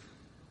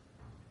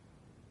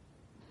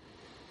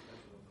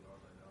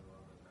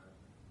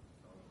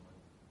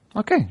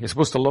 Okay, you're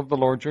supposed to love the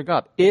Lord your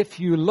God. If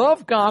you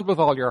love God with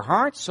all your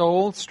heart,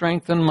 soul,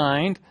 strength, and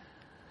mind,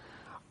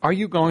 are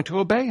you going to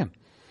obey Him?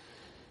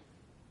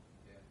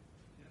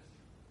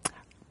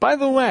 By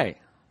the way,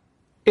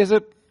 is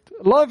it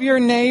love your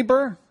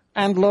neighbor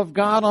and love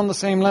God on the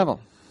same level?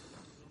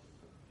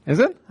 Is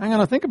it? Hang on,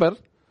 I think about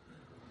it.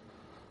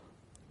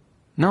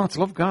 No, it's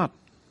love God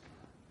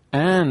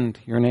and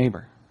your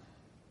neighbor.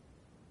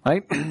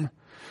 Right?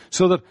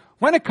 So that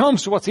when it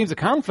comes to what seems a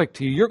conflict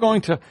to you, you're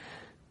going to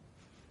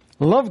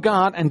love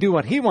God and do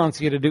what He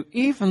wants you to do,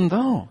 even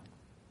though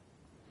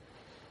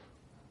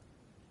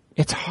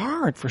it's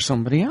hard for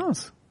somebody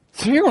else.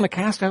 So you're going to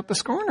cast out the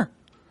scorner.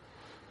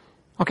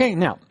 Okay,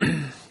 now,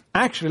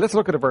 actually, let's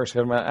look at a verse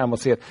here and we'll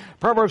see it.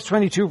 Proverbs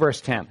 22,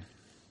 verse 10.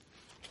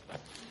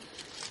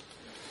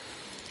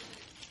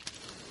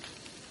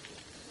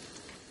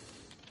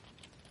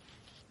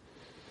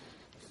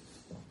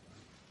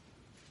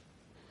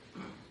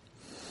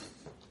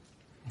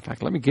 In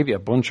fact, let me give you a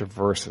bunch of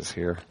verses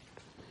here.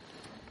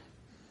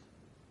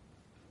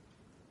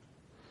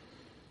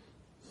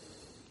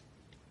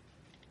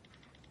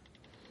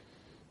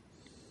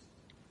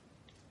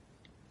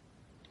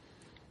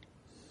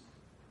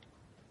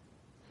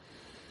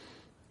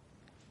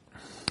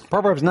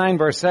 Proverbs 9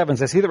 verse 7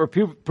 says, He that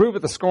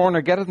reproveth the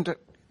scorner getteth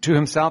to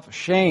himself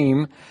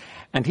shame,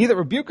 and he that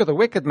rebuketh a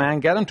wicked man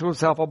getteth to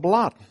himself a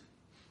blot.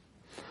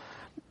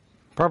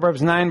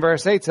 Proverbs 9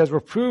 verse 8 says,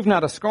 Reprove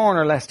not a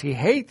scorner, lest he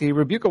hate thee.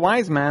 Rebuke a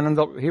wise man,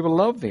 and he will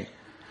love thee.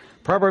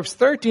 Proverbs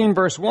 13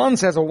 verse 1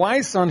 says, A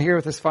wise son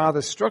heareth his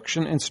father's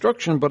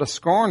instruction, but a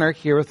scorner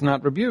heareth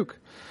not rebuke.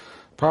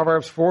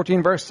 Proverbs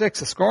 14 verse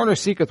 6, A scorner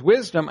seeketh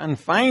wisdom, and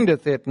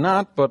findeth it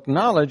not, but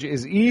knowledge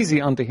is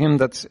easy unto him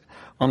that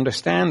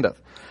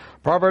understandeth.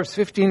 Proverbs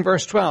 15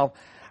 verse 12,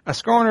 A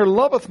scorner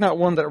loveth not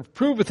one that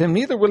reproveth him,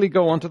 neither will he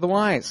go unto the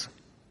wise.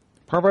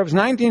 Proverbs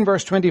 19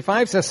 verse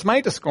 25 says,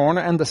 Smite a scorner,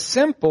 and the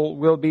simple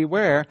will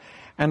beware,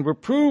 and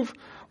reprove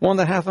one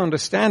that hath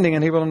understanding,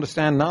 and he will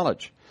understand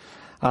knowledge.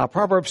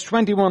 Proverbs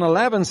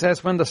 21:11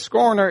 says, When the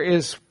scorner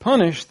is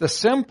punished, the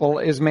simple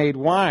is made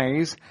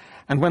wise,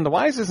 and when the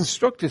wise is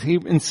instructed, he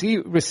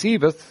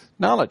receiveth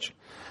knowledge.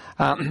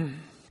 And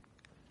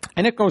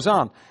it goes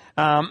on.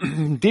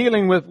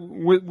 Dealing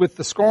with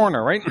the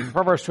scorner, right?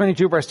 Proverbs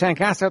 22 verse 10,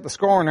 Cast out the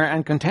scorner,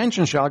 and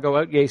contention shall go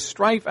out, yea,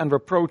 strife and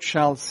reproach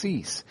shall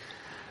cease.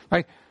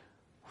 Right?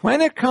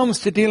 When it comes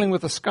to dealing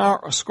with a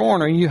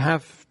scorner, you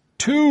have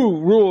two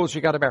rules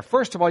you got to bear.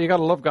 First of all, you got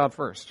to love God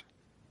first.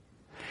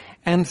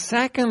 And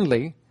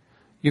secondly,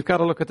 you've got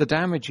to look at the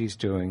damage he's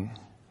doing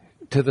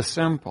to the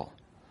simple.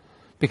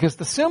 Because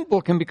the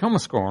simple can become a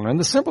scorner, and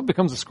the simple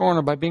becomes a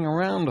scorner by being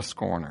around a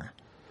scorner.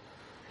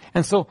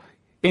 And so,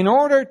 in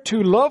order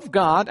to love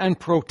God and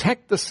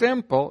protect the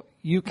simple,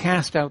 you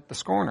cast out the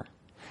scorner.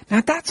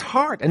 Now that's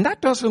hard, and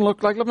that doesn't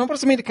look like love. Now what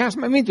does it mean to cast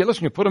him out? It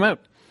means you put him out.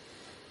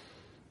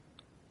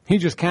 He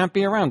just can't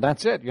be around.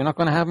 That's it. You're not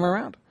going to have him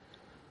around.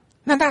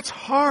 Now that's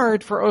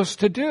hard for us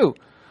to do.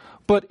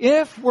 But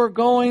if we're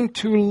going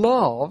to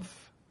love,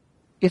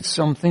 it's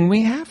something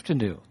we have to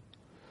do.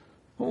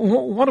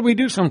 What do we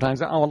do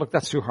sometimes? Oh, look,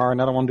 that's too hard,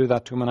 and I don't want to do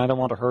that to him, and I don't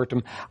want to hurt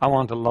him. I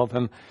want to love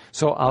him.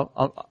 So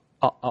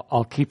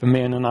I'll keep him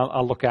in, and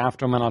I'll look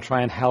after him, and I'll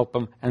try and help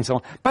him, and so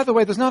on. By the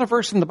way, there's not a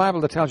verse in the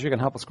Bible that tells you can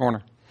help a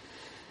scorner.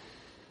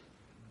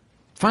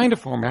 Find it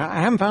for me.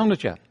 I haven't found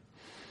it yet.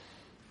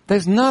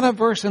 There's not a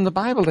verse in the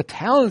Bible that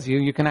tells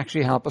you can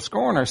actually help a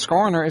scorner. A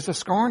scorner is a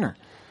scorner.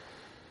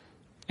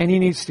 And he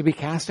needs to be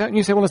cast out. And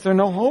you say, well, is there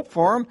no hope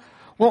for him?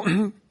 Well,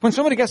 when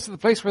somebody gets to the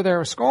place where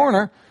they're a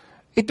scorner,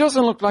 it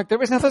doesn't look like there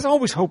is. Now, there's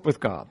always hope with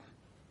God.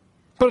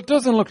 But it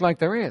doesn't look like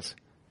there is.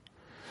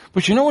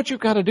 But you know what you've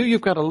got to do? You've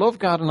got to love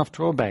God enough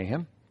to obey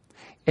him.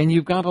 And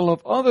you've got to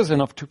love others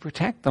enough to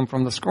protect them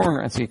from the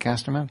scorner, and so you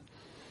cast him out.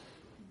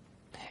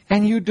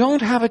 And you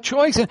don't have a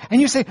choice.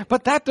 And you say,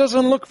 but that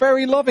doesn't look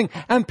very loving.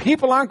 And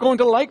people aren't going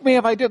to like me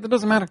if I did. That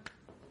doesn't matter.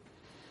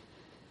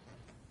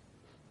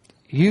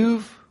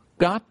 You've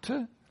got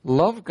to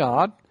love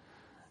God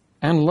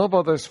and love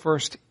others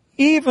first,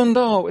 even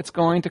though it's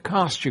going to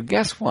cost you.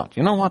 Guess what?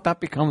 You know what? That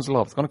becomes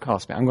love. It's going to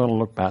cost me. I'm going to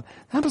look bad.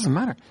 That doesn't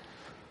matter.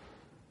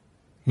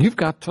 You've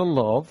got to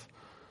love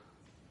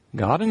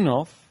God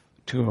enough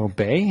to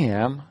obey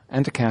him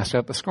and to cast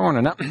out the scorner.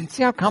 Now,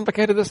 see how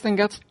complicated this thing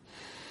gets?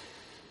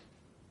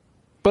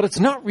 But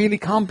it's not really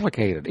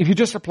complicated. If you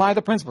just apply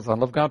the principles, I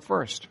love God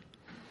first.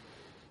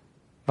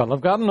 If I love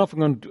God enough, I'm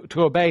going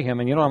to obey him.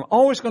 And you know, I'm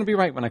always going to be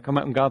right when I come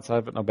out on God's side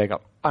of it and obey God.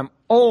 I'm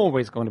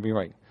always going to be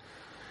right.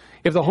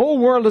 If the whole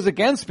world is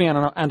against me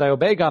and I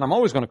obey God, I'm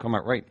always going to come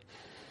out right.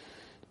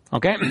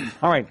 Okay?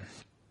 All right.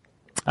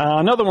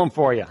 Another one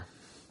for you.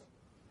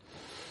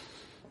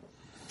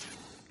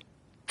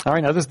 All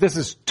right, now this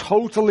is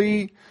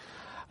totally,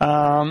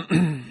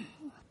 this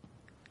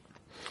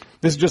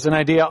is just an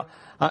idea,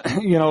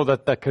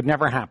 that could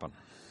never happen,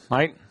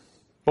 right?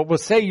 But we'll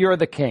say you're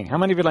the king. How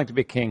many of you would like to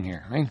be king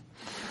here, right?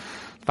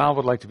 Val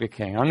would like to be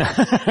king.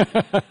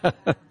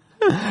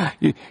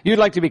 You'd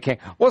like to be king.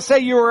 We'll say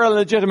you were a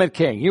legitimate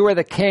king. You were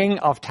the king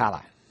of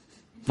Tala,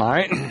 all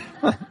right?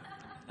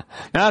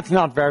 That's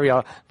not very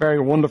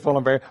wonderful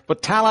and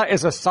but Tala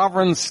is a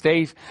sovereign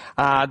state,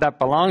 that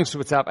belongs to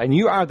itself, and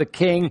you are the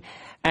king,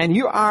 and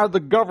you are the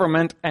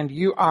government, and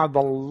you are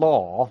the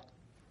law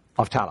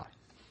of Tala.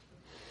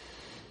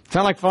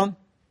 Sound like fun?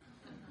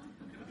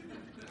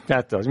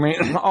 That does. I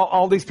mean,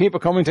 all these people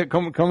coming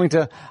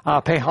to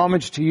pay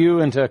homage to you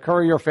and to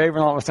curry your favor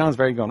and all that sounds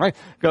very good, right?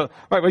 Right.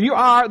 Well, you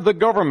are the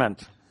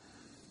government,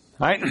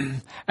 right?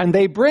 And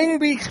they bring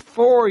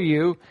before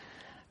you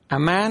a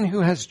man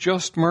who has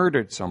just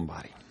murdered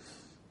somebody.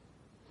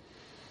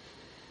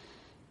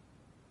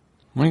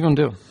 What are you going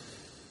to do?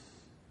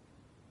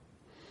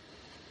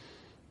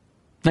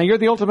 Now, you're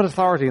the ultimate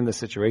authority in this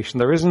situation.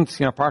 There isn't,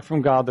 apart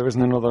from God, there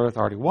isn't another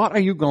authority. What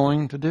are you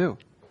going to do?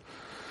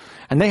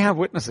 And they have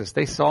witnesses.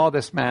 They saw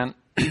this man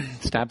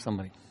stab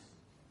somebody.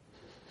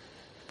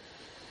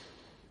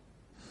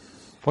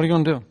 What are you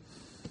going to do?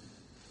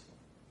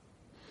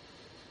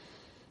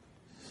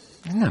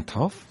 Isn't that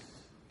tough?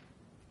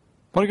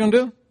 What are you going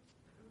to do?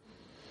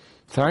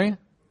 Sorry?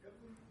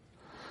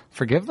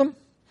 Forgive them?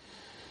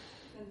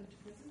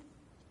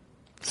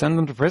 Send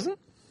them to prison?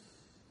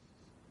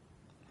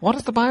 What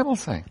does the Bible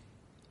say?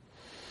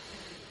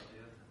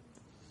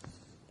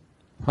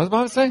 What does the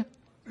Bible say?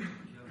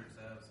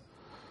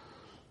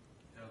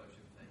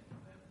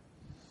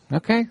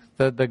 Okay,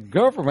 the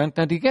government.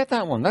 Now, do you get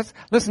that one?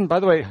 Listen,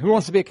 by the way, who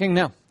wants to be a king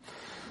now?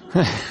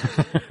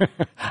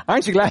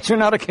 Aren't you glad you're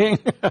not a king?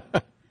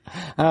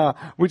 Now,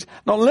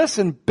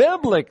 listen,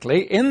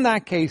 biblically, in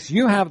that case,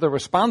 you have the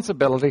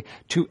responsibility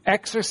to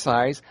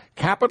exercise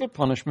capital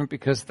punishment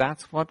because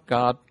that's what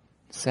God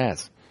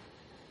says.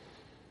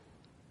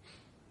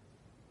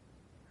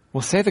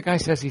 Well, say the guy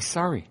says he's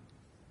sorry.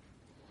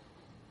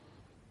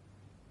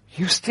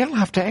 You still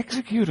have to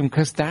execute him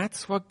because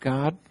that's what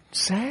God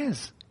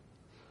says.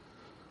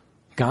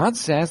 God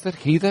says that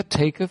he that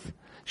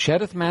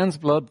sheddeth man's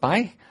blood,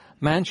 by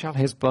man shall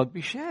his blood be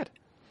shed.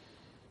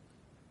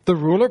 The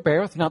ruler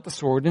beareth not the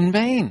sword in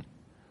vain.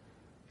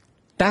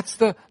 That's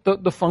the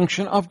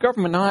function of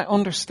government. Now, I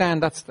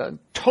understand that's the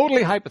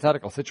totally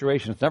hypothetical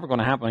situation. It's never going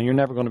to happen, and you're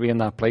never going to be in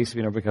that place,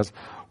 because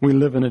we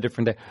live in a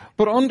different day.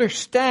 But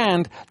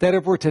understand that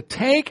if we're to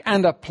take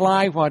and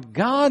apply what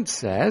God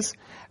says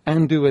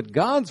and do it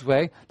God's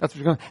way, that's what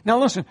you're going to. Now,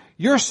 listen,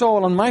 your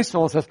soul and my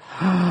soul says,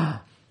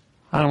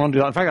 I don't want to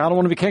do that. In fact, I don't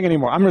want to be king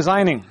anymore. I'm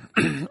resigning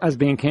as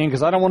being king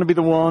because I don't want to be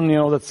the one,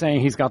 that's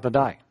saying he's got to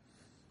die.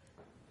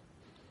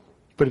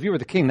 But if you were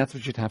the king, that's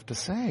what you'd have to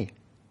say.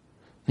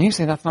 And you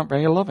say that's not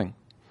very loving.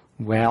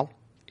 Well,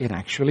 it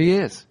actually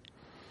is.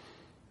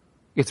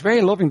 It's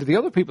very loving to the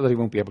other people that he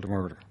won't be able to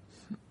murder.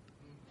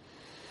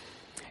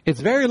 It's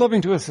very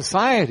loving to a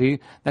society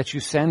that you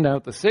send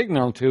out the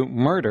signal to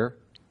murder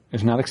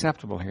is not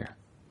acceptable here.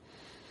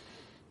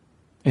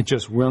 It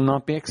just will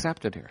not be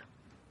accepted here.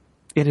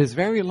 It is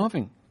very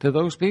loving to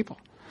those people.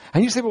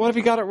 And you say, well, what if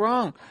he got it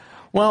wrong?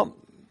 Well,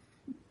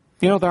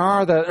 there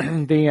are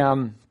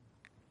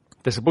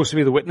they're supposed to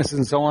be the witnesses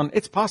and so on.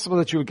 It's possible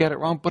that you would get it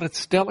wrong, but it's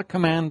still a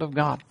command of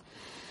God.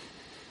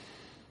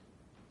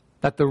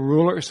 That the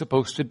ruler is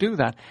supposed to do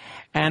that.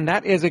 And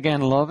that is,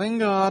 again, loving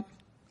God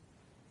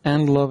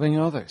and loving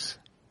others.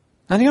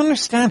 And you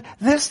understand,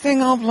 this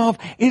thing of love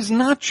is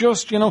not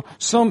just,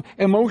 some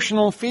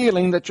emotional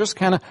feeling that just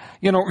kind of,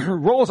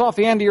 rolls off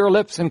the end of your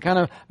lips and kind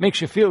of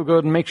makes you feel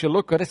good and makes you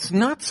look good. It's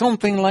not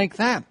something like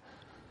that.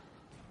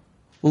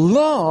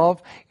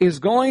 Love is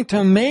going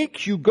to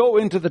make you go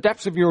into the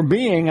depths of your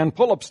being and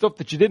pull up stuff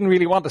that you didn't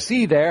really want to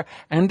see there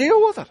and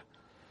deal with it.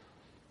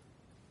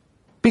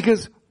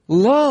 Because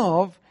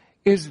love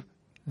is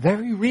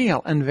very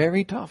real and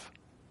very tough.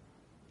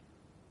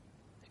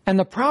 And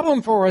the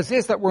problem for us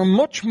is that we're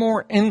much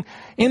more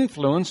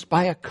influenced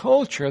by a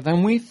culture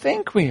than we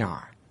think we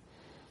are.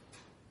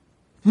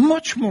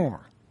 Much more.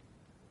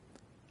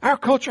 Our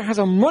culture has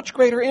a much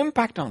greater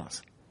impact on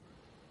us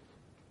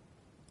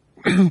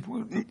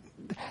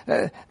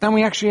than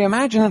we actually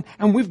imagine.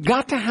 And we've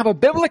got to have a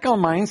biblical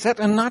mindset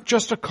and not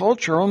just a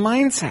cultural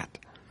mindset.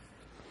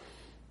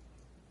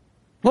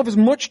 Love is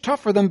much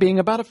tougher than being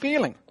about a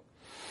feeling.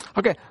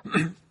 Okay.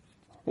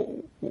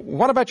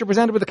 What about you're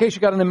presented with the case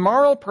you got an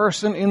immoral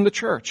person in the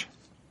church?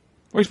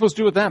 What are you supposed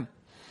to do with them?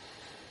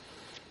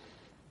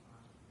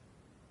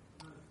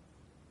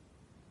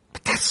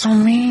 But that's so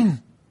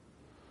mean.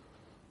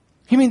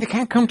 You mean they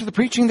can't come to the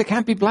preaching, they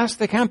can't be blessed,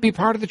 they can't be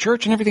part of the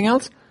church and everything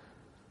else?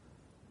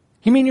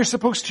 You mean you're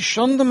supposed to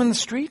shun them in the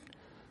street?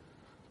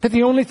 That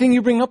the only thing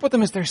you bring up with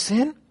them is their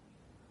sin?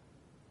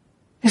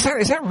 Is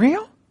that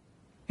real?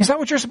 Is that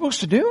what you're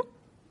supposed to do?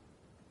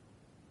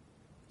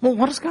 Well,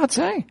 what does God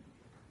say?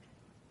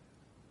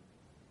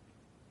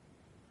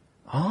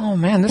 Oh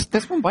man,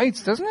 this one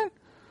bites, doesn't it?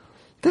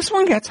 This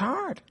one gets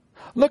hard.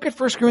 Look at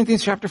 1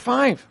 Corinthians chapter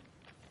 5.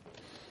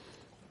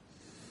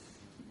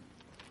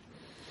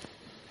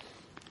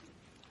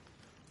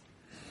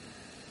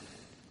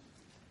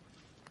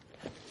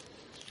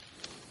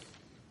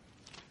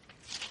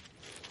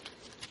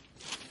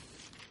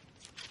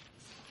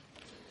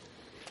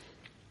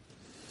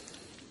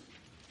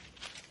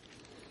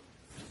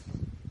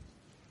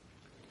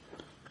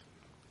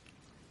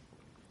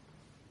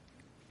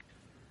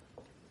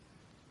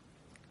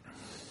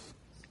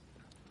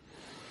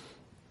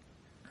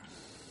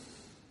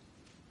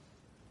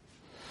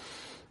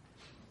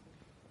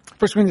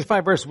 1 Corinthians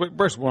 5,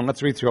 verse 1.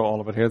 Let's read through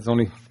all of it here. There's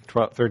only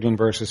 13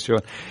 verses to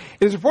it.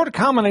 It is reported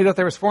commonly that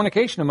there is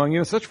fornication among you,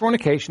 and such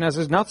fornication as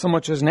is not so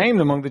much as named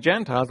among the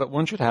Gentiles, that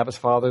one should have his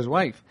father's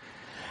wife.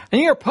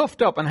 And ye are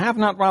puffed up, and have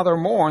not rather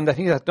mourned that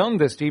he that done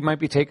this deed might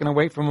be taken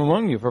away from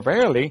among you. For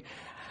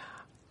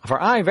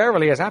I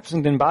verily, as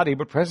absent in body,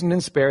 but present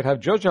in spirit, have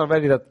judged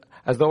already that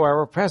as though I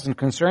were present,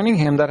 concerning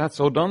him that hath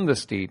so done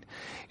this deed.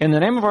 In the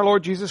name of our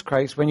Lord Jesus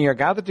Christ, when ye are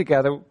gathered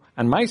together,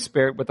 and my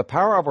spirit, with the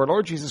power of our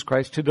Lord Jesus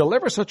Christ, to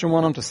deliver such a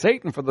one unto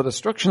Satan for the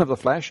destruction of the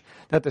flesh,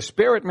 that the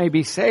spirit may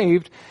be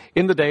saved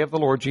in the day of the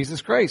Lord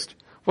Jesus Christ.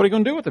 What are you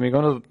going to do with them? You're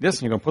going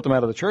to put them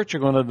out of the church.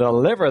 You're going to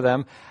deliver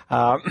them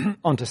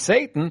unto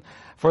Satan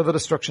for the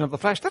destruction of the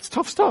flesh. That's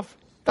tough stuff.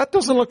 That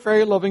doesn't look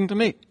very loving to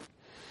me.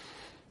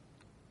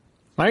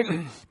 Right?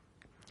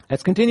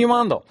 Let's continue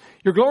on, though.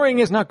 Your glorying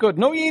is not good.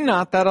 Know ye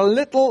not that a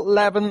little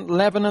leaven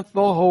leaveneth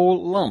the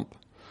whole lump?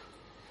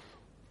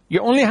 You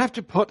only have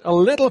to put a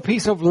little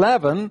piece of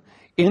leaven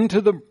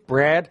into the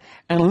bread,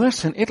 and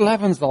listen, it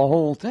leavens the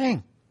whole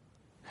thing.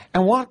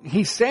 And what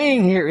he's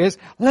saying here is,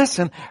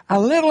 listen, a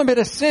little bit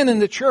of sin in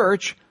the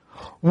church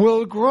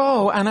will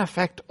grow and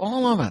affect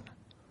all of it.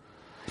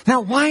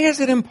 Now, why is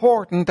it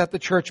important that the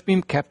church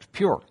be kept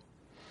pure?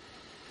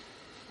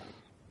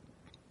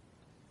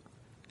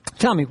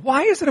 Tell me,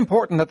 why is it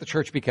important that the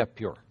church be kept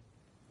pure?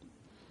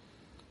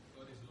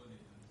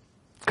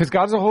 Because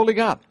God is a holy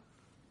God.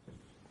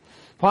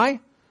 Why?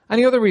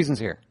 Any other reasons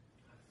here?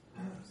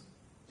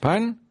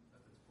 Pardon?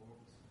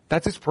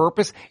 That's its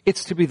purpose.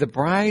 It's to be the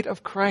bride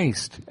of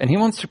Christ. And he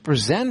wants to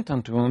present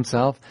unto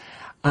himself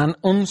an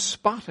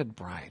unspotted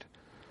bride.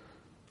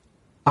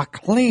 A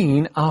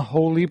clean, a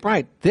holy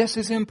bride. This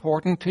is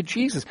important to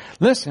Jesus.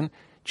 Listen,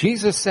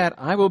 Jesus said,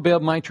 I will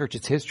build my church.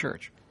 It's his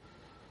church.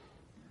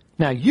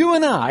 Now, you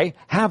and I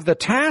have the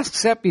task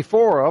set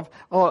before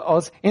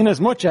us in as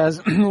much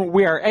as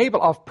we are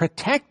able of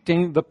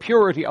protecting the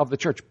purity of the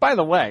church. By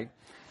the way,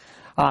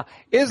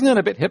 isn't it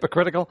a bit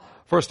hypocritical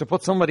for us to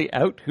put somebody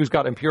out who's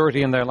got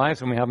impurity in their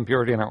lives when we have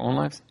impurity in our own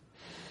lives?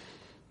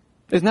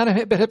 Isn't that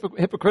a bit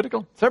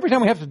hypocritical? So every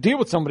time we have to deal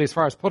with somebody as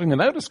far as putting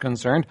them out is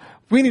concerned,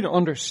 we need to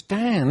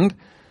understand,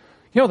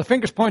 the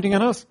finger's pointing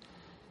at us.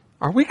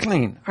 Are we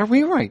clean? Are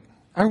we right?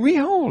 Are we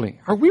holy?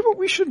 Are we what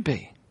we should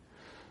be?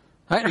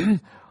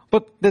 Right?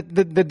 But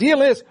the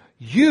deal is,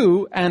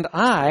 you and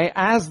I,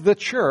 as the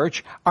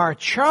church, are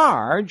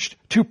charged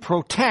to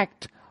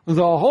protect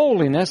the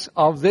holiness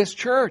of this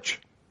church.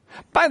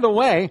 By the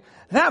way,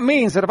 that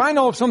means that if I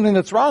know of something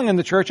that's wrong in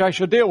the church, I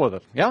should deal with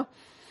it. Yeah?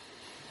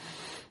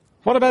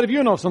 What about if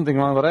you know something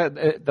wrong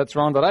that's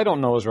wrong that I don't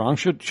know is wrong?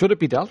 Should it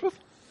be dealt with?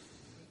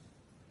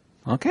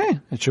 Okay,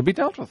 it should be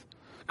dealt with.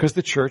 Because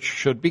the church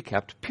should be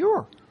kept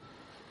pure.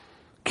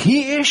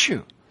 Key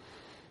issue.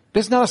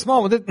 This is not a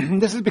small one.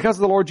 This is because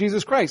of the Lord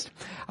Jesus Christ.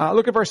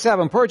 Look at verse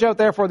 7. Purge out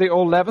therefore the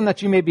old leaven,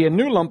 that ye may be a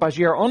new lump, as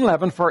ye are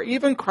unleavened. For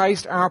even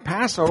Christ our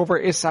Passover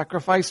is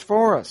sacrificed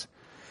for us.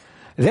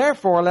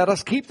 Therefore let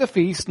us keep the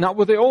feast, not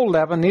with the old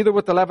leaven, neither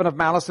with the leaven of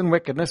malice and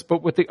wickedness,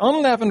 but with the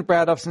unleavened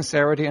bread of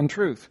sincerity and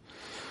truth.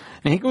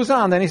 And he goes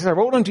on, then he says, I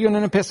wrote unto you in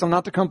an epistle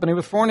not to company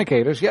with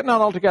fornicators, yet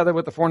not altogether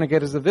with the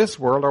fornicators of this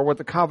world, or with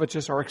the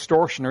covetous, or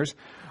extortioners,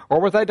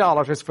 or with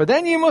idolaters, for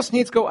then ye must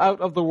needs go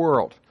out of the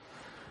world.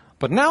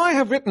 But now I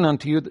have written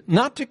unto you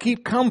not to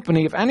keep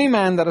company if any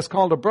man that is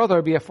called a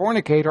brother be a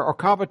fornicator, or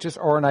covetous,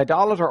 or an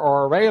idolater,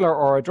 or a railer,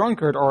 or a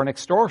drunkard, or an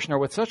extortioner,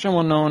 with such a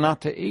one know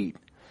not to eat.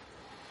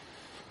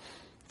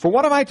 For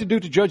what have I to do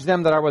to judge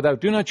them that are without?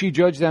 Do not ye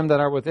judge them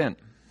that are within.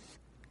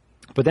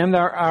 But them that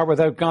are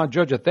without God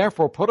judgeth.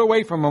 Therefore put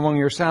away from among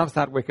yourselves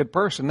that wicked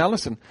person. Now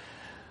listen,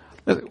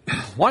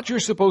 what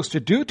you're supposed to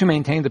do to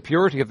maintain the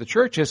purity of the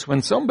church is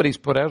when somebody's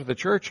put out of the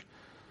church,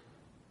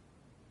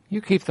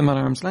 you keep them at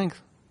arm's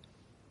length.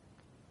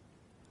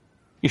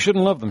 You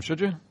shouldn't love them,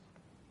 should you?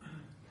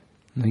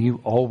 No,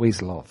 you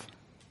always love.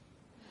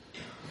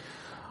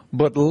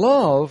 But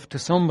love to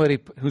somebody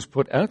who's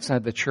put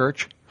outside the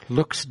church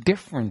looks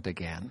different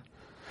again.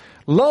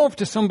 Love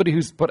to somebody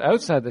who's put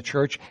outside the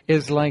church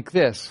is like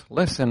this.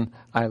 Listen,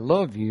 I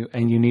love you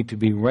and you need to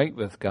be right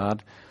with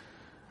God,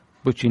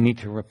 but you need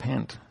to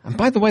repent. And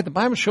by the way, the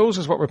Bible shows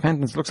us what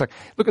repentance looks like.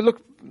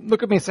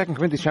 Look at me in 2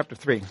 Corinthians chapter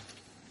 3.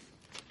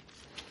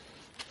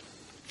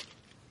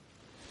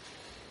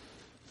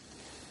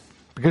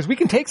 Because we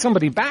can take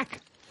somebody back.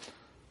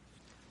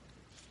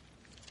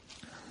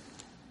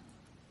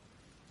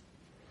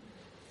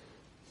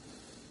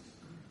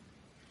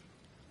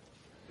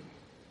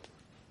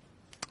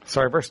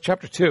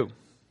 Chapter 2.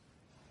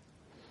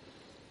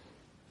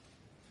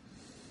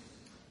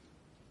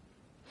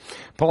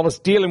 Paul is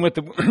dealing with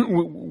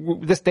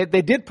this.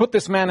 They did put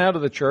this man out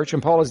of the church,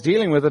 and Paul is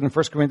dealing with it in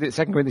 2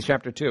 Corinthians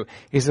chapter 2.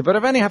 He said, but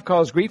if any have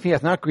caused grief, he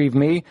hath not grieved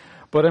me,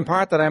 but in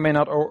part that I may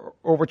not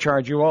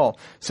overcharge you all.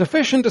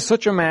 Sufficient to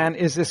such a man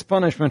is this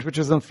punishment which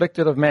is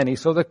inflicted of many,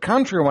 so that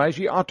contrariwise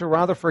ye ought to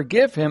rather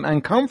forgive him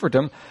and comfort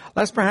him,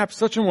 lest perhaps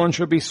such a one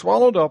should be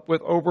swallowed up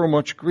with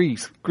overmuch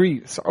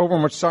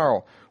overmuch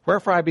sorrow.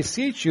 Wherefore I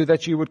beseech you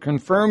that you would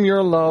confirm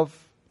your love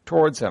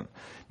towards him.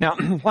 Now,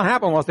 what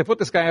happened was they put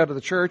this guy out of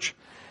the church,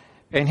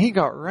 and he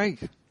got right.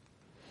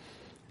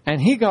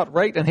 And he got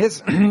right, and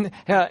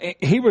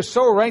he was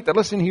so right that,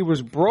 listen, he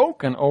was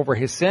broken over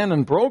his sin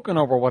and broken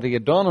over what he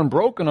had done and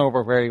broken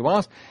over where he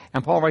was.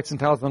 And Paul writes and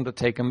tells them to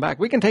take him back.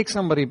 We can take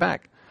somebody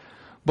back,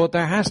 but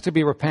there has to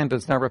be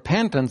repentance. Now,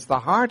 repentance, the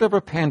heart of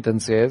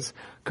repentance is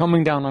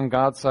coming down on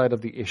God's side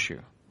of the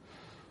issue.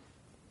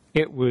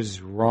 It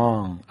was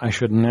wrong. I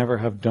should never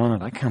have done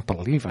it. I can't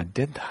believe I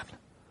did that.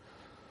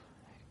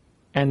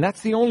 And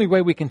that's the only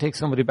way we can take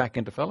somebody back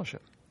into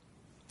fellowship.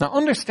 Now,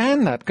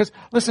 understand that, because,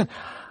 listen,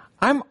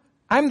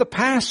 I'm the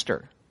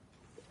pastor.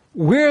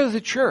 We're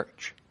the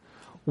church.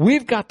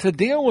 We've got to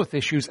deal with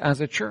issues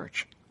as a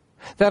church.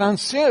 That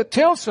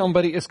until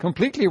somebody is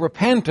completely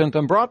repentant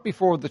and brought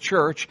before the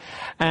church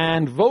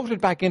and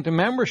voted back into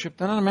membership,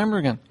 they're not a member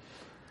again.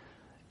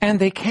 And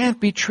they can't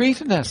be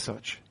treated as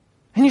such.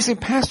 And you say,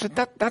 Pastor,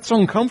 that's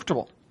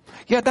uncomfortable.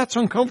 Yeah, that's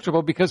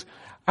uncomfortable because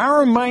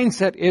our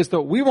mindset is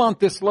that we want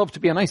this love to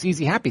be a nice,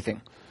 easy, happy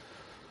thing.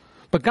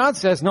 But God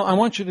says, no, I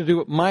want you to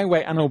do it my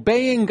way. And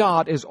obeying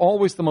God is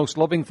always the most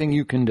loving thing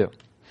you can do.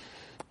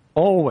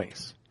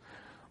 Always.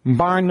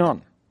 Bar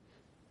none.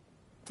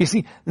 You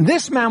see,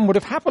 this man would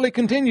have happily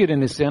continued in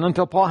his sin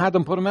until Paul had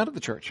them put him out of the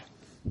church.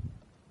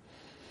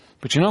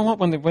 But you know what?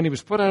 When he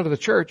was put out of the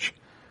church,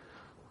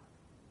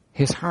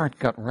 his heart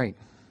got right.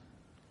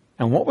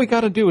 And what we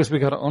got to do is we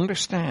got to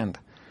understand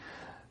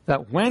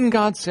that when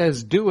God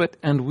says do it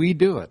and we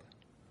do it,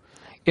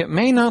 it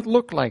may not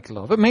look like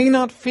love. It may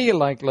not feel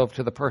like love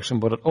to the person,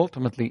 but it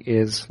ultimately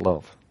is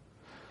love.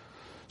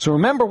 So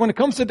remember, when it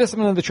comes to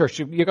discipline in the church,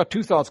 you've got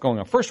two thoughts going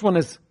on. First one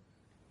is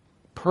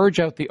purge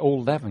out the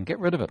old leaven. Get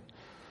rid of it.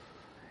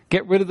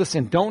 Get rid of the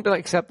sin. Don't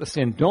accept the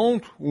sin.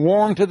 Don't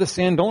warm to the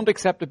sin. Don't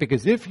accept it,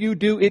 because if you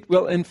do, it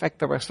will infect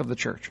the rest of the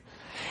church.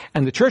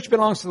 And the church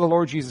belongs to the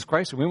Lord Jesus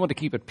Christ, and we want to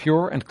keep it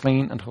pure and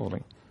clean and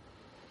holy.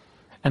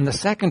 And the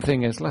second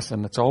thing is,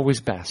 listen, it's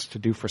always best to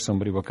do for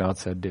somebody what God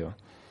said do.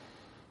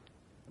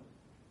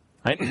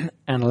 Right?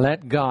 And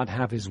let God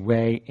have his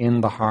way in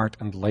the heart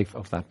and life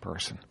of that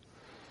person.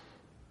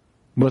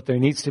 But there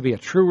needs to be a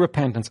true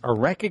repentance, a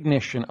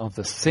recognition of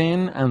the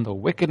sin and the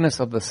wickedness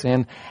of the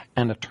sin,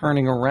 and a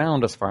turning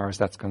around as far as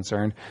that's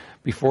concerned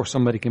before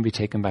somebody can be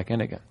taken back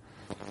in again.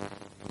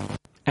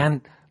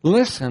 And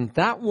listen,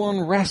 that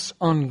one rests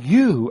on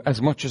you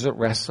as much as it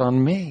rests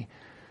on me.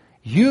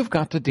 You've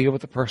got to deal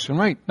with the person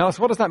right. Now,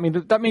 so what does that mean?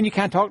 Does that mean you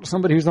can't talk to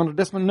somebody who's under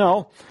discipline?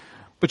 No.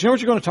 But you know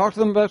what you're going to talk to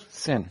them about?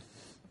 Sin.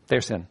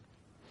 Their sin.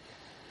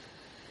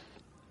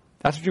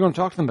 That's what you're going to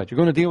talk to them about. You're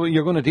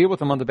going to deal with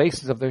them on the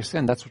basis of their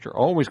sin. That's what you're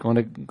always going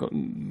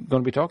to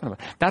be talking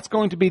about. That's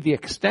going to be the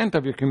extent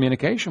of your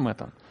communication with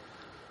them.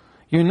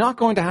 You're not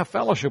going to have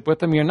fellowship with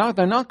them. They're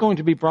not going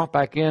to be brought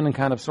back in and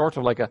kind of sort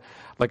of like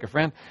a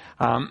friend.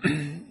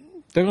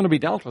 They're going to be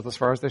dealt with as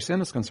far as their sin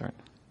is concerned.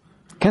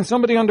 Can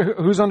somebody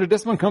who's under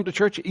discipline come to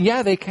church?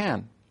 Yeah, they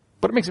can.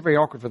 But it makes it very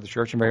awkward for the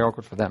church and very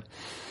awkward for them.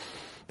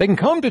 They can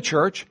come to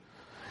church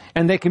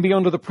and they can be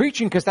under the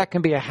preaching because that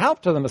can be a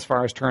help to them as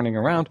far as turning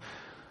around.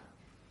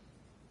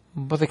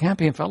 But they can't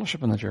be in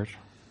fellowship in the church.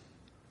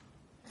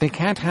 They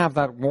can't have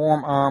that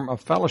warm arm of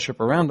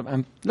fellowship around them.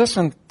 And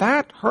listen,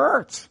 that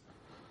hurts.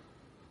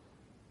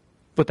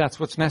 But that's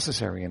what's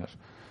necessary in it.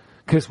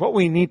 Because what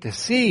we need to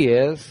see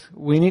is,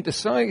 we need to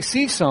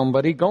see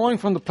somebody going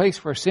from the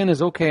place where sin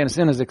is okay and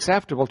sin is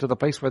acceptable to the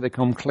place where they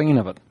come clean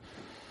of it.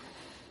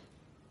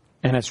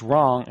 And it's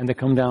wrong, and they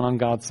come down on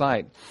God's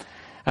side.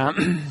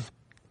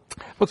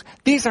 Folks,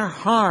 these are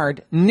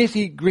hard,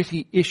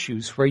 nitty-gritty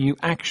issues where you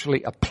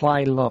actually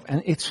apply love,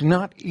 and it's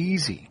not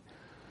easy.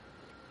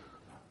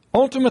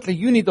 Ultimately,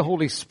 you need the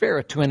Holy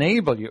Spirit to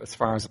enable you as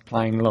far as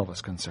applying love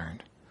is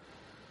concerned.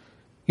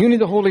 You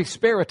need the Holy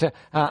Spirit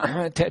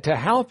to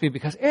help you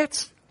because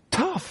it's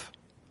tough.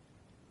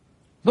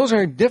 Those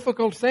are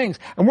difficult things.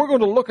 And we're going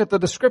to look at the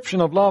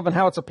description of love and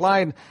how it's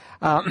applied.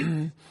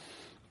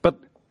 But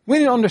we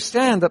need to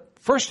understand that,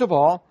 first of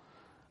all,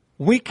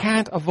 we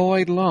can't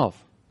avoid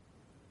love.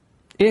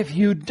 If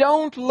you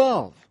don't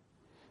love,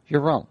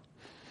 you're wrong.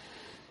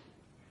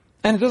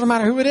 And it doesn't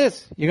matter who it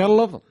is. You got to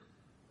love them.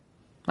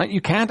 Right? You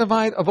can't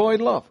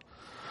avoid love.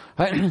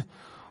 Right?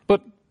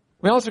 But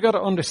we also got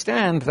to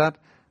understand that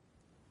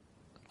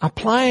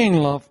applying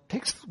love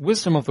takes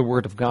wisdom of the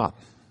Word of God.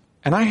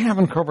 And I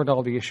haven't covered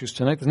all the issues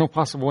tonight. There's no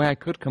possible way I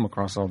could come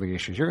across all the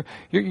issues. You're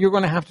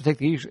going to have to take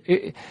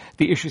the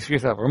issues for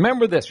yourself.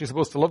 Remember this. You're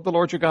supposed to love the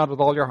Lord your God with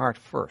all your heart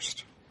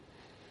first.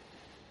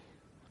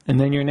 And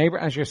then your neighbor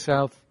as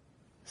yourself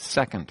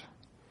second.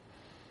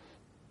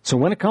 So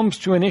when it comes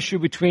to an issue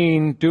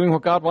between doing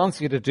what God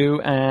wants you to do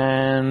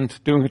and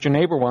doing what your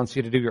neighbor wants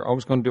you to do, you're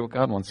always going to do what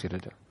God wants you to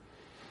do.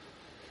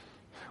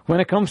 When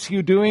it comes to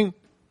you doing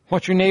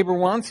what your neighbor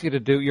wants you to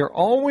do, you're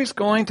always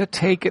going to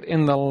take it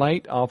in the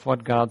light of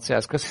what God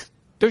says. Because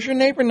does your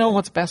neighbor know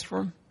what's best for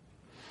him?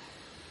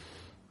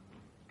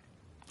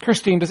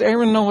 Christine, does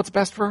Aaron know what's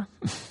best for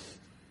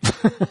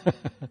her?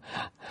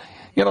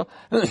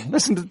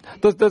 Listen,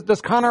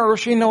 does Connor or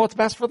she know what's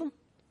best for them?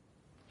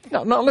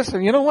 No,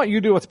 listen, you know what?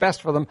 You do what's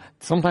best for them.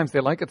 Sometimes they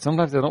like it,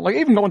 sometimes they don't like it.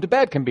 Even going to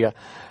bed can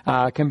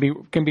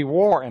be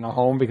war in a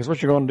home, because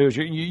what you're going to do is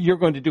you're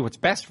going to do what's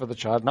best for the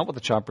child, not what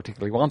the child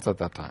particularly wants at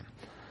that time.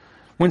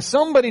 When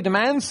somebody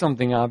demands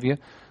something of you,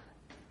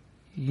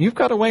 you've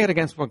got to weigh it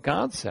against what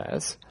God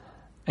says,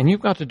 and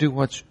you've got to do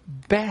what's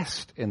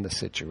best in the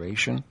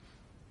situation,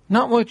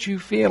 not what you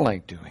feel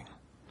like doing,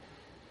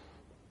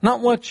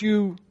 not what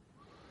you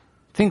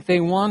think they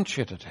want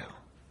you to do.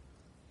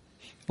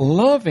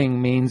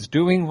 Loving means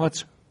doing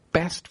what's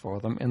best for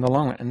them in the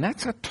long run. And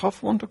that's a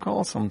tough one to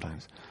call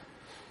sometimes.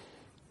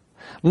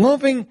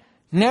 Loving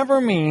never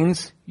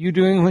means you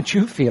doing what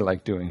you feel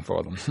like doing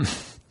for them.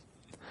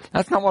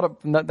 That's not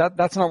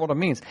what it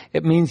means.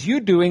 It means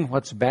you doing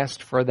what's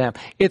best for them.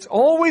 It's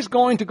always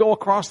going to go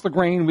across the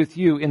grain with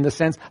you, in the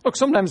sense, look,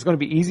 sometimes it's going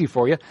to be easy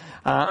for you.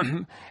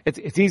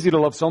 It's easy to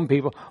love some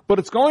people, but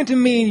it's going to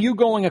mean you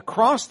going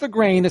across the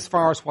grain as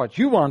far as what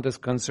you want is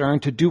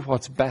concerned, to do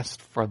what's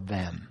best for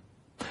them.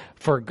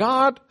 For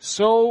God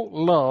so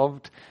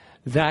loved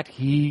that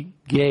he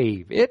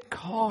gave. It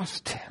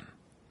cost him.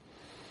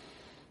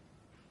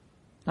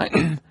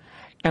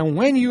 And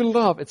when you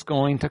love, it's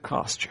going to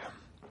cost you.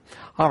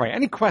 All right,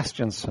 any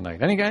questions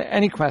tonight?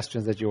 Any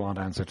questions that you want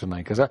to answer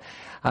tonight? Because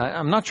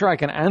I'm not sure I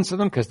can answer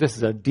them, because this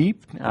is a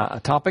deep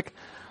topic.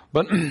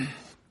 But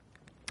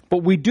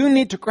we do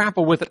need to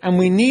grapple with it, and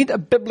we need a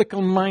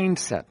biblical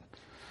mindset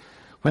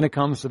when it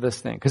comes to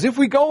this thing. Because if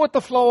we go with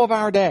the flow of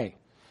our day,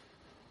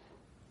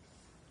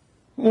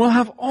 we'll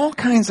have all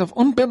kinds of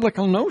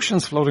unbiblical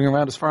notions floating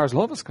around as far as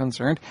love is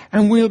concerned,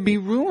 and we'll be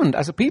ruined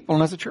as a people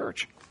and as a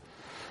church.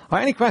 All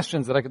right, any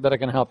questions that I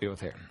can help you with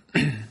here?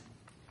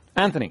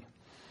 Anthony.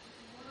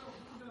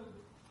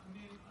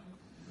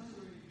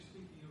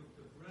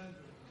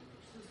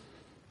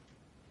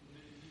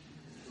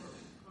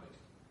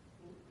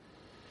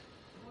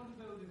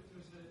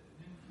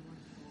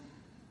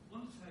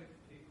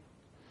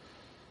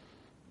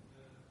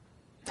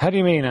 How do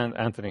you mean,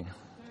 Anthony?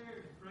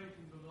 They're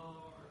breaking the law,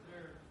 or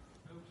they're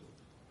out of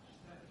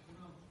step,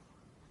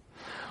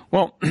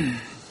 Well,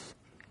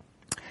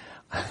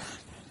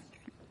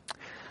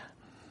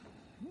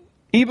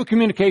 evil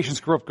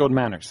communications corrupt good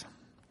manners.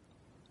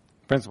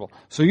 Principle.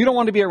 So you don't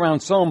want to be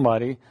around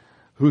somebody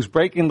who's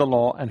breaking the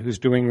law and who's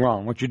doing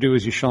wrong. What you do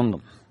is you shun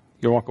them.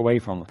 You walk away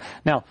from them.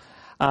 Now,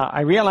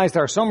 I realize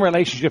there are some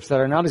relationships that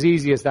are not as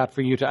easy as that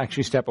for you to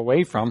actually step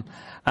away from,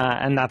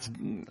 and that's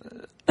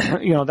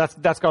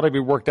got to be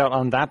worked out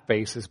on that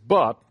basis.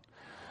 But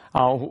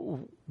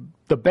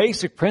the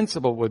basic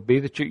principle would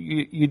be that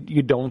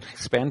you don't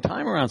spend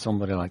time around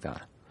somebody like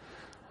that.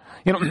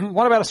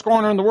 What about a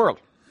scorner in the world?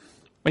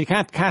 Well, you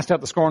can't cast out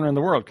the scorner in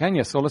the world, can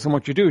you? So listen,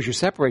 what you do is you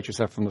separate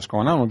yourself from the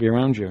scorner. I don't want to be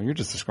around you. You're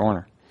just a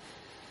scorner.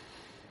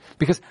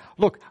 Because,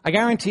 look, I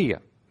guarantee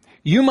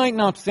you might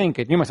not think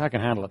it. You might say, I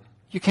can handle it.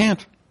 You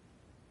can't.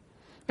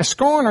 A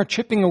scorner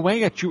chipping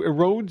away at you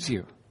erodes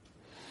you.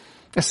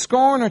 A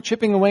scorner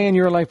chipping away in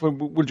your life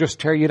will just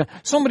tear you down.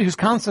 Somebody who's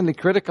constantly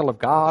critical of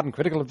God and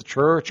critical of the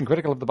church and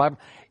critical of the Bible,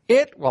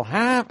 it will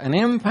have an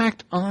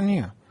impact on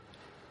you.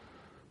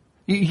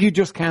 You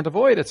just can't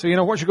avoid it. So,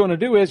 what you're going to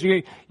do is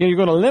you're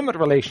going to limit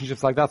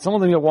relationships like that. Some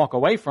of them you'll walk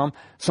away from.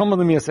 Some of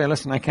them you'll say,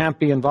 listen, I can't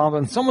be involved.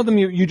 And some of them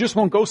you just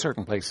won't go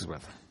certain places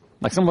with.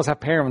 Like some of us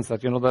have parents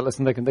that, that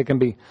listen, they can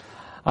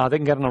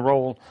get in a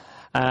role.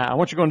 And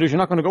what you're going to do is you're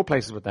not going to go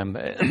places with them.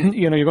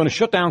 You're going to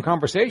shut down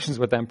conversations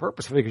with them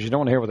purposefully because you don't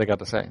want to hear what they got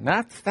to say.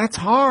 That's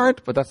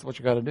hard, but that's what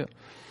you got to do. All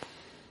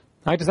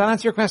right, does that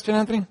answer your question,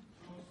 Anthony?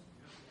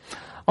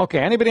 Okay,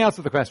 anybody else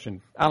with a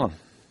question? Alan?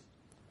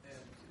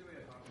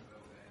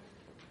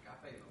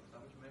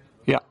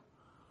 Yeah.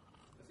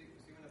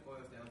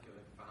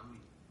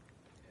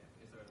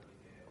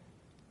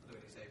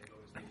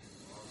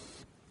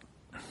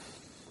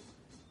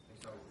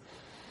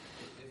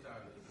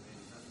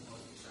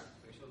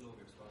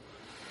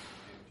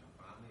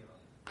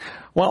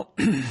 Well,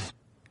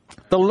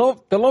 the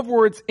love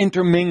words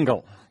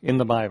intermingle in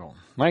the Bible,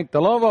 right?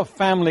 The love of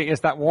family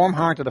is that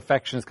warm-hearted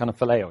affection, is kind of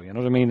phileo, you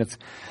know what I mean? It's,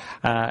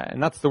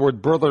 and that's the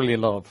word brotherly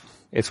love.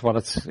 It's what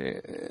it's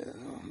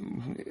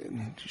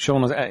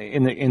shown us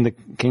in the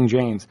King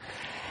James.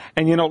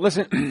 And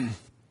listen,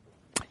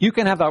 you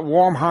can have that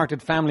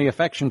warm-hearted family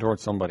affection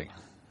towards somebody,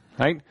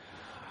 right?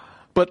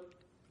 But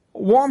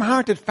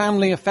warm-hearted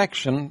family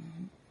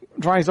affection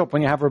dries up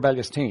when you have a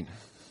rebellious teen.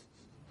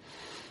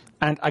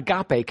 And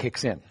agape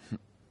kicks in.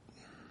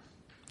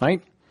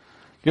 Right?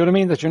 You know what I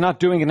mean? That you're not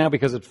doing it now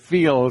because it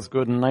feels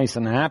good and nice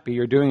and happy.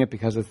 You're doing it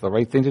because it's the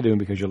right thing to do and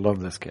because you love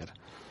this kid.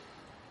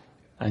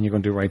 And you're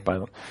going to do right by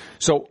them.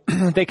 So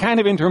they kind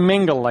of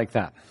intermingle like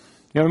that.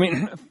 You know what I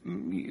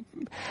mean?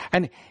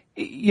 And,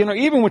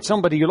 even with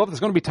somebody you love, there's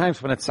going to be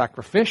times when it's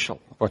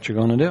sacrificial what you're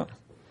going to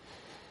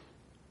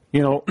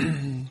do.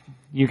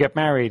 You get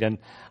married and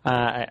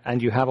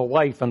you have a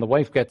wife and the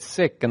wife gets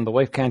sick and the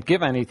wife can't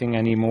give anything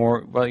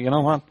anymore. Well, you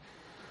know what?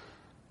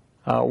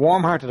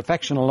 Warm-hearted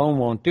affection alone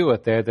won't do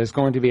it there. There's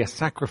going to be a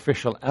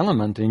sacrificial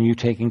element in you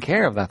taking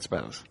care of that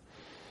spouse.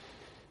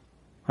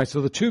 Right,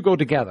 so the two go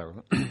together.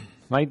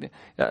 right?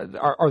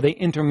 Or they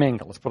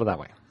intermingle, let's put it that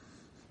way.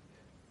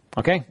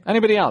 Okay?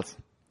 Anybody else?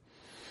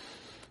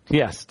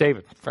 Yes,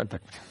 David. If we take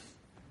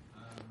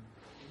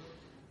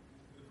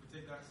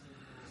that same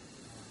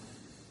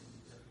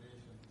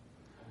definition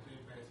of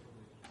doing best for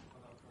the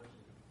other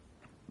person,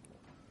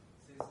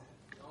 since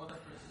the other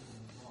person is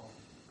involved,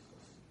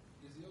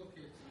 is it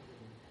okay to,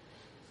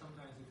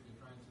 sometimes if you're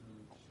trying to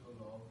show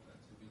love and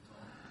to be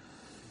tough,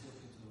 is it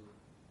okay to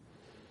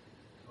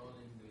lull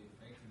in the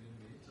effect a little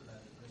bit so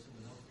that the person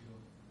will not feel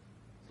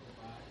so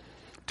bad?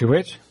 To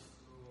which?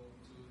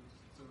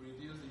 To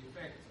reduce the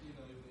effect, if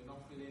they're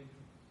not feeling,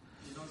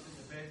 you're not seeing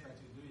the best that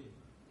you're doing,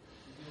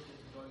 is it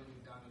okay to lull it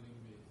down a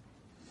little bit?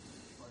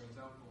 For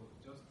example,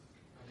 just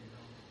an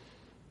example,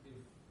 if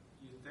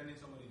you're telling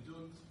somebody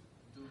don't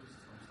do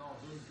some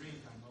stuff, don't drink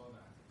and all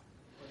that,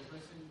 but the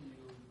person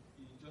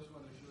you just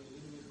want to show a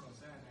little bit of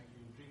concern and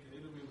you drink a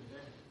little bit with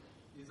them,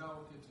 is that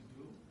okay to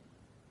do?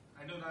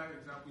 I know that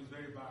example is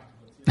very bad,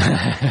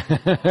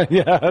 but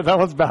yeah, that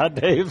was bad,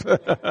 Dave.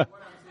 what I'm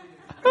saying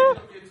is, it's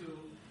okay to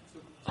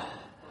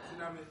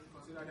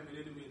consider them a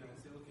little bit and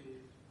say,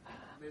 okay,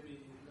 maybe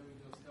let me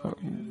just help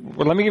you a little bit.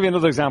 Well, let me give you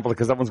another example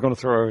because that one's going to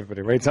throw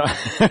everybody, right? So,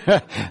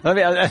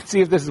 let's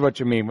see if this is what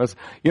you mean.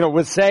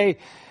 We'll say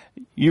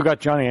you got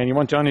Johnny and you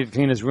want Johnny to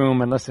clean his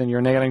room, and listen,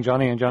 you're nailing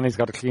Johnny and Johnny's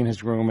got to clean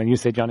his room, and you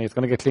say, Johnny, it's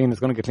going to get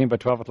clean by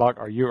 12 o'clock,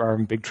 or you are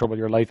in big trouble,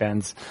 your life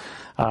ends.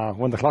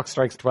 When the clock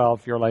strikes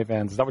 12, your life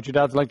ends. Is that what your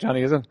dad's like,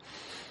 Johnny, is it?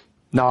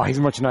 No, he's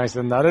much nicer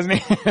than that, isn't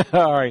he?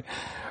 All right.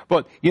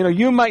 But,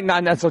 you might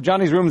not, and so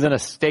Johnny's room's in a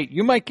state,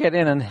 you might get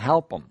in and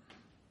help him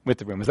with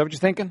the room. Is that what you're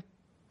thinking?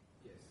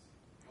 Yes.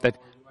 That-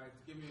 Or you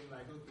might give him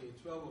like, okay,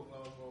 12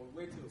 o'clock, or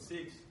wait till 6,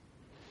 and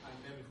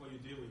then before you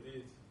deal with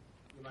it,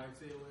 you might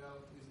say, well,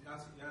 he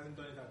hasn't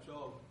done it at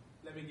 12.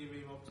 Let me give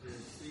him up to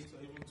 6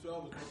 or even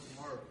 12 o'clock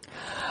tomorrow.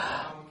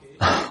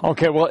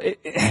 Okay. Okay, well,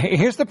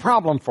 here's the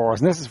problem for us,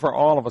 and this is for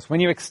all of us.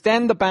 When you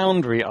extend the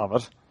boundary of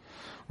it,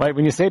 right,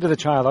 when you say to the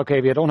child, okay,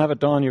 if you don't have it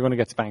done, you're going to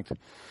get spanked.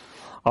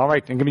 All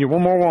right, and give you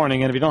one more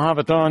warning, and if you don't have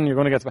it done, you're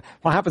going to get spanked.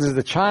 What happens is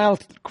the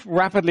child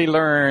rapidly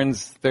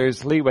learns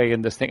there's leeway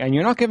in this thing, and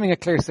you're not giving a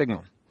clear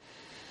signal.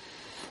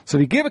 So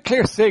if you give a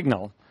clear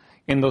signal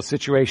in those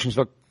situations,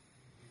 look,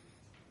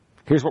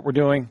 here's what we're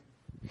doing,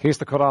 here's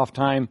the cutoff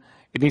time,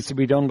 it needs to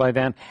be done by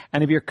then.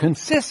 And if you're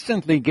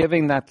consistently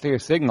giving that clear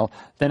signal,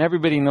 then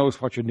everybody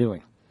knows what you're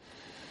doing.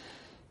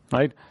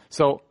 Right?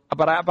 So,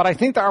 but I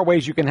think there are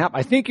ways you can help.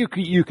 I think you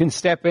can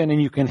step in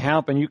and you can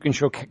help and you can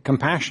show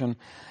compassion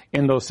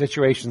in those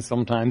situations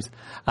sometimes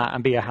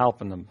and be a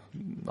help in them.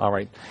 All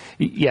right.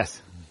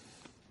 Yes.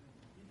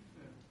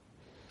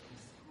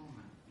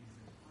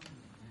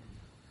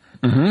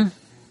 Mm-hmm.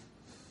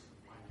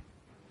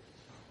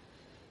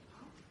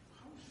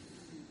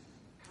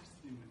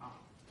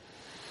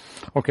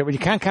 Okay, well, you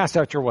can't cast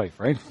out your wife,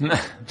 right?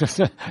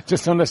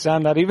 just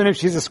understand that. Even if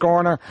she's a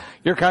scorner,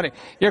 you're kind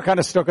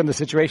of stuck in the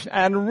situation.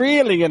 And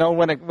really,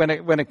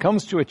 when it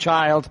comes to a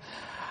child,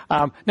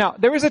 now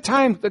there is a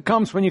time that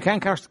comes when you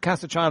can't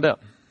cast a child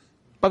out.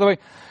 By the way,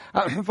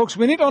 folks,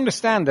 we need to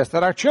understand this,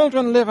 that our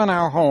children live in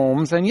our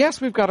homes, and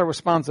yes, we've got a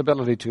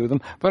responsibility to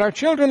them, but our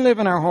children live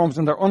in our homes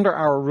and they're under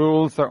our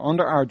rules, they're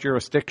under our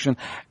jurisdiction,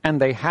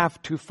 and they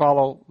have to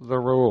follow the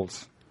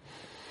rules.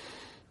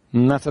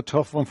 And that's a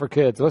tough one for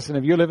kids. Listen,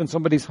 if you live in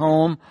somebody's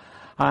home,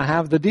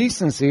 have the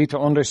decency to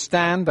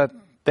understand that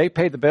they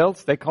pay the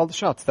bills, they call the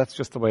shots. That's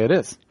just the way it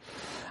is.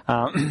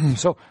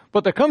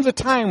 But there comes a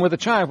time with a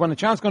child when the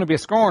child's going to be a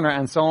scorner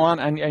and so on,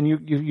 and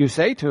you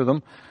say to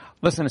them,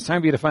 listen, it's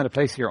time for you to find a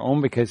place of your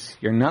own because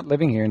you're not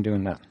living here and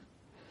doing that.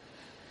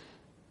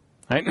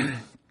 Right?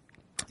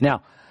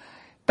 Now,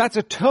 that's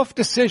a tough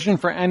decision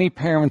for any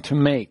parent to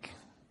make.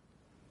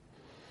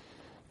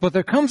 But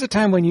there comes a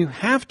time when you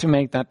have to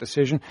make that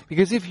decision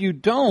because if you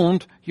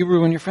don't, you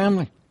ruin your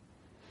family.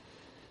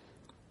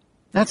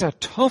 That's a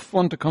tough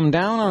one to come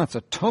down on. It's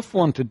a tough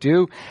one to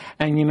do.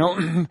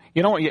 And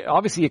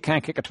obviously you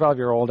can't kick a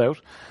 12-year-old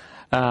out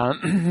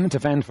to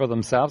fend for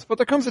themselves. But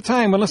there comes a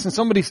time when, listen,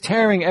 somebody's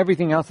tearing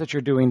everything else that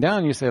you're doing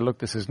down. You say, look,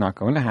 this is not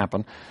going to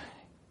happen.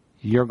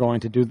 You're going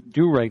to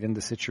do right in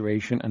the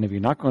situation. And if you're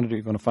not going to do,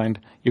 you're going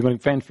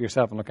to fend for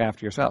yourself and look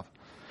after yourself.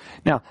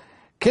 Now,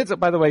 kids,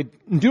 by the way,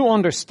 do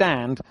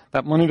understand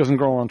that money doesn't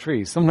grow on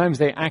trees. Sometimes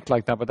they act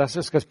like that, but that's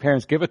just because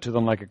parents give it to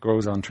them like it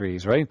grows on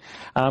trees, right?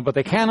 But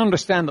they can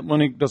understand that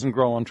money doesn't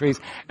grow on trees.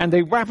 And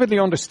they rapidly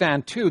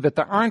understand, too, that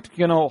there aren't,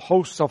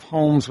 hosts of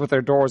homes with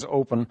their doors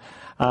open,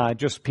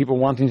 just people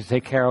wanting to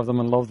take care of them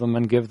and love them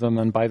and give them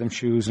and buy them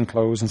shoes and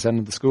clothes and send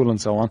them to school and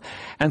so on.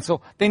 And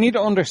so they need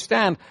to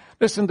understand,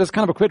 listen, there's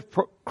kind of a quid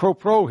pro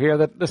quo here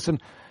that,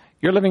 listen,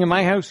 you're living in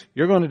my house,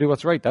 you're going to do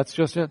what's right. That's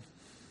just it.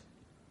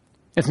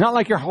 It's not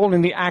like you're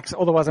holding the axe,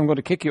 otherwise I'm going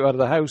to kick you out of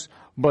the house,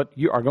 but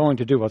you are going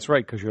to do what's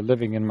right because you're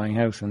living in my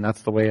house, and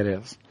that's the way it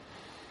is.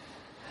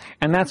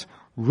 And that's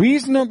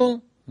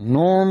reasonable,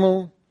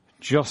 normal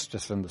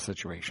justice in the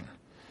situation.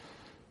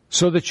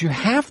 So that you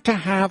have to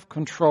have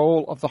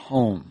control of the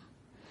home.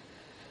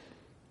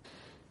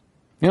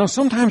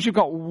 Sometimes you've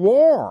got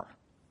war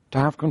to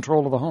have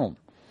control of the home.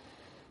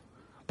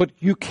 But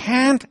you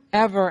can't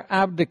ever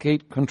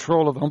abdicate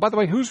control of the home. By the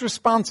way, who's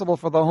responsible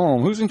for the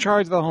home? Who's in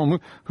charge of the home?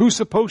 Who's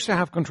supposed to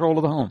have control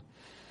of the home?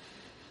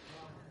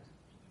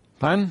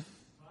 Pardon?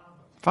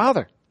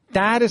 Father.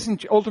 Dad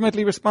isn't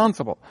ultimately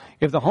responsible.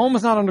 If the home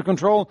is not under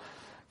control,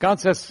 God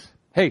says,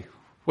 hey,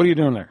 what are you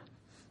doing there?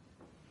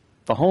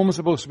 The home is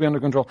supposed to be under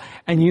control.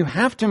 And you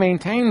have to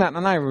maintain that.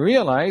 And I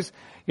realize,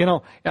 in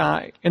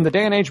the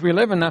day and age we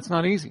live in, that's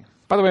not easy.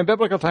 By the way, in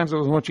biblical times, it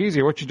was much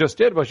easier. What you just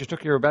did was you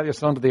took your rebellious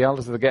son to the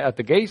elders at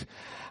the gate.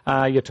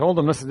 You told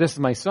them, this is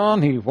my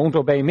son. He won't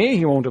obey me.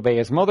 He won't obey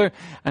his mother.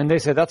 And they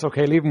said, that's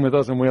okay. Leave him with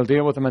us and we'll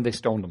deal with him. And they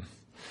stoned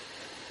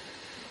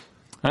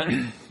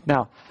him.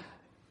 Now,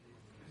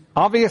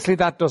 obviously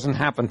that doesn't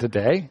happen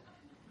today.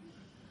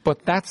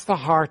 But that's the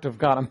heart of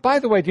God. And by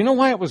the way, do you know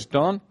why it was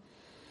done?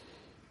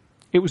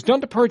 It was done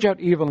to purge out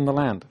evil in the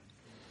land.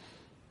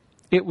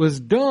 It was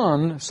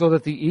done so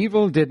that the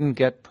evil didn't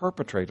get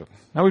perpetrated.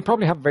 Now, we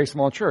probably have a very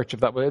small church if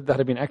that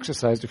had been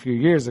exercised a few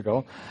years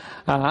ago.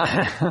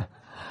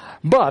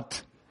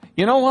 But,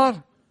 you know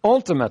what?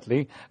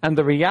 Ultimately, and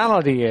the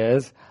reality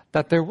is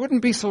that there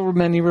wouldn't be so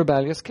many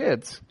rebellious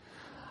kids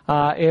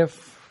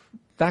if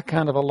that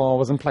kind of a law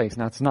was in place.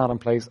 Now, it's not in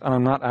place, and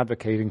I'm not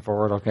advocating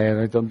for it,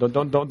 okay?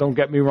 Don't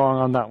get me wrong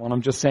on that one.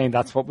 I'm just saying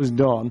that's what was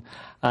done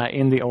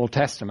in the Old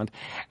Testament.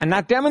 And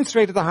that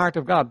demonstrated the heart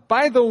of God.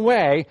 By the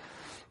way,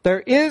 there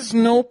is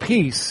no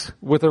peace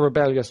with a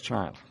rebellious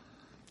child.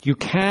 You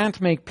can't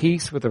make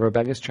peace with a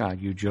rebellious child.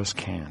 You just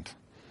can't.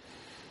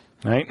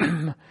 Right?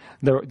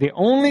 The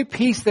only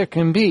peace there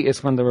can be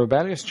is when the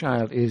rebellious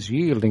child is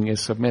yielding,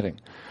 is submitting.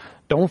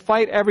 Don't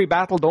fight every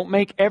battle. Don't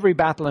make every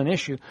battle an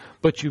issue.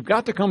 But you've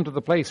got to come to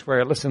the place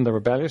where, listen, the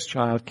rebellious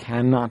child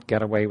cannot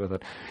get away with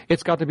it.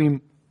 It's got to be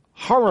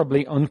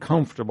horribly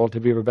uncomfortable to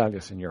be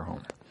rebellious in your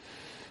home.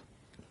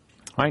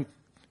 Right?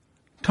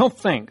 Tough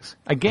things.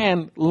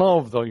 Again,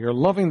 love, though. You're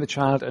loving the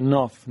child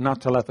enough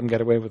not to let them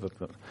get away with it.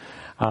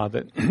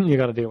 That you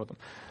got to deal with them.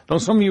 Don't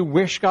some of you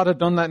wish God had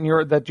done that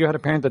that you had a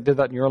parent that did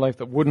that in your life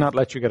that would not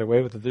let you get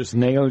away with it, just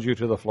nailed you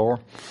to the floor?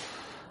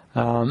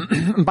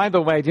 By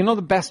the way, do you know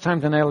the best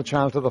time to nail a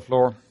child to the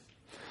floor?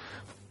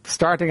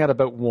 Starting at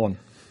about 1.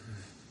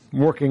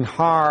 Working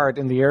hard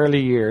in the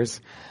early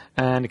years,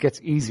 and it gets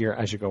easier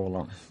as you go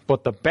along.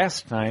 But the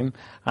best time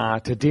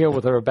to deal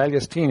with a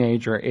rebellious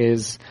teenager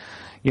is,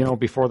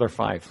 before they're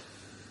 5.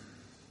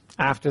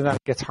 After that,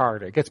 it gets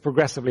harder. It gets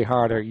progressively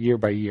harder year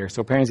by year.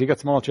 So parents, you got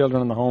small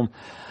children in the home,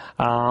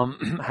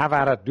 have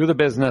at it, do the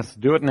business,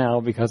 do it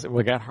now, because it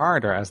will get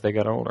harder as they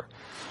get older.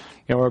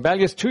 A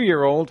rebellious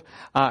 2-year-old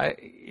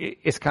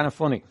is kind of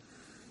funny.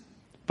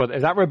 But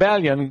if that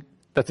rebellion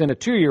that's in a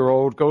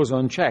 2-year-old goes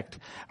unchecked,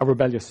 a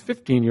rebellious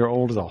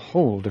 15-year-old is a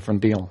whole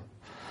different deal.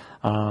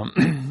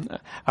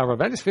 A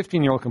rebellious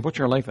 15-year-old can put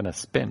your life in a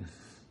spin.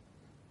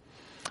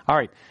 All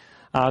right.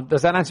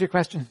 Does that answer your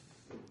question?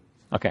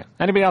 Okay.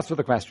 Anybody else with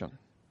a question?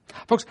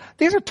 Folks,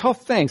 these are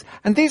tough things.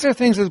 And these are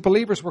things as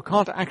believers we're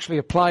called to actually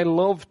apply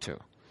love to.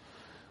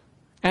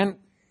 And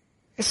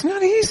it's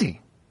not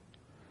easy.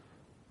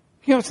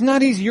 It's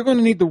not easy. You're going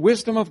to need the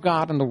wisdom of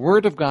God and the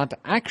Word of God to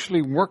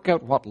actually work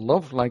out what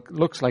love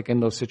looks like in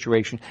those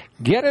situations.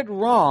 Get it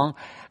wrong,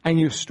 and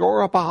you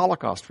store up a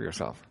Holocaust for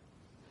yourself.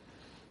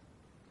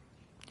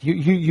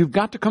 You've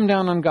got to come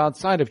down on God's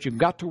side of it. You've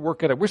got to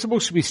work it out. We're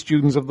supposed to be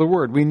students of the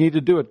Word. We need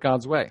to do it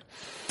God's way.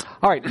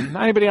 All right.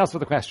 Anybody else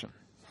with a question?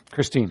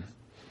 Christine.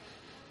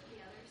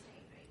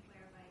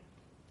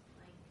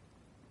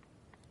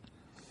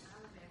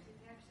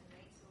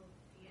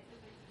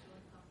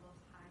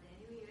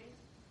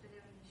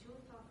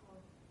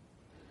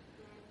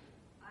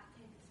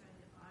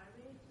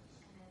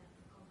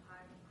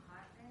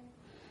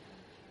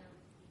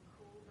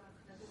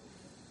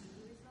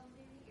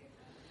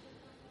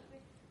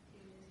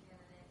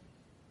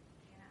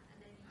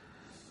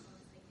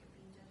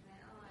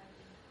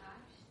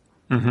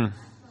 Mm-hmm.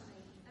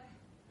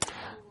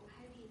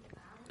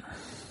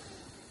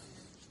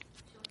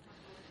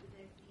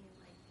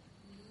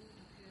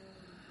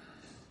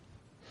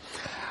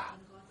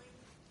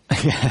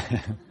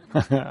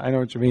 I know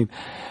what you mean.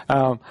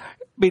 Our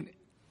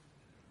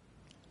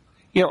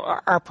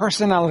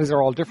personalities are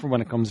all different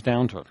when it comes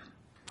down to it.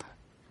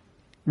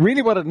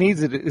 Really what it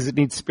needs is it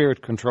needs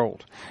spirit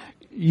controlled.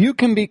 You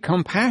can be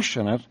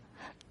compassionate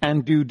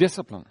and do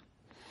discipline.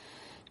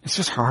 It's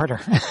just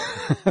harder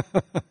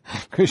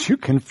because you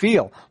can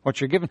feel what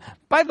you're given.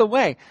 By the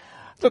way,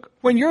 look,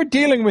 when you're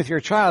dealing with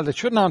your child, it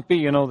should not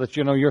be, that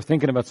you're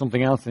thinking about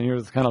something else and you're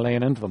just kind of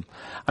laying into them.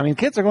 I mean,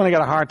 kids are going to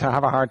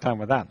have a hard time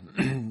with that.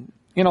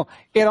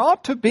 It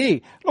ought to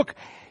be. Look,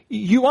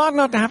 you ought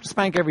not to have to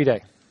spank every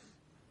day.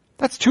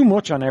 That's too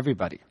much on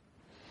everybody.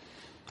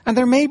 And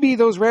there may be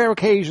those rare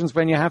occasions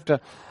when you have to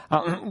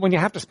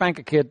spank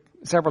a kid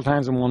several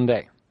times in one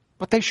day,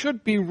 but they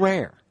should be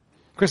rare.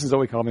 Chris and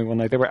Zoe called me one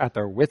night. They were at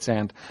their wits'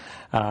 end.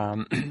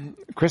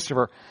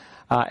 Christopher,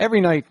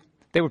 every night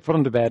they would put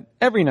him to bed.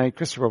 Every night,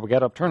 Christopher would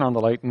get up, turn on the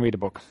light, and read a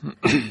book.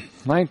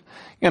 Right?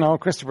 You know,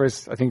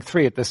 Christopher's, I think,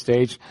 3 at this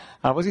stage.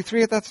 Was he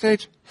 3 at that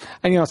stage?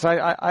 And, you know, so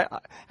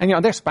and, you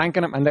know, they're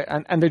spanking him,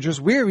 and they're just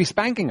weary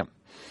spanking him.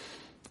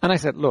 And I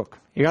said, look,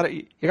 you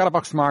gotta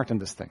buck smart in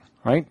this thing,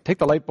 right? Take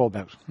the light bulb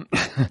out.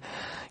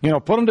 You know,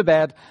 put him to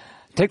bed,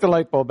 take the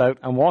light bulb out,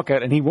 and walk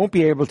out, and he won't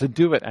be able to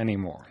do it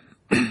anymore.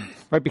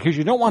 Right? Because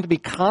you don't want to be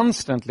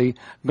constantly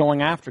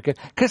going after kids.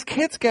 Because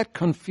kids get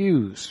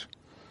confused.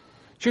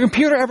 Does your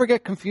computer ever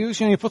get confused?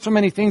 You know, you put so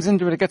many things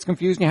into it, it gets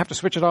confused, and you have to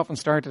switch it off and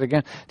start it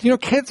again. Do you know,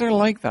 kids are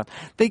like that.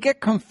 They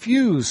get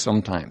confused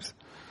sometimes.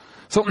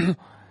 So,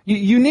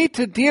 you need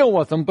to deal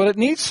with them, but it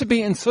needs to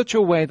be in such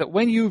a way that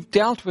when you've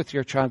dealt with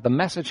your child, the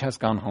message has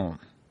gone home.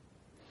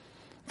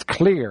 It's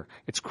clear.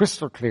 It's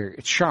crystal clear.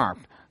 It's sharp.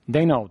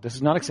 They know this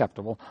is not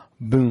acceptable.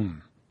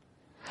 Boom.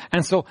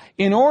 And so,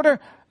 in order,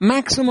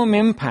 maximum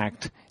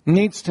impact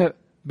needs to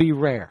be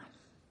rare.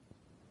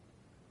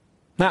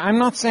 Now, I'm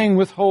not saying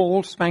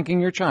withhold spanking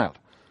your child.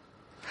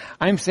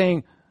 I'm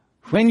saying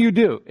when you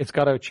do, it's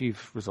got to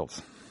achieve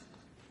results.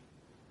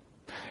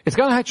 It's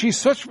got to achieve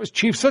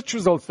such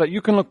results that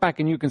you can look back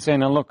and you can say,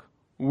 now look,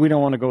 we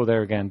don't want to go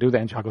there again, do that.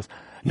 And the child goes,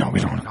 no, we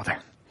don't want to go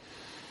there.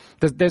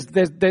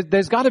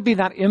 There's got to be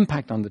that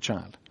impact on the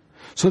child.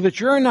 So that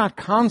you're not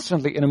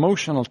constantly in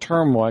emotional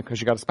turmoil because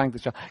you got to spank the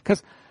child.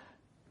 Because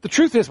the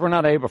truth is we're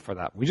not able for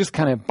that. We just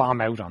kind of bomb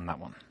out on that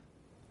one.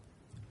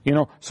 You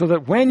know, so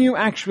that when you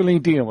actually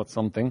deal with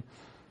something,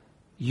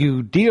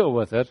 you deal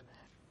with it,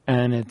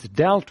 and it's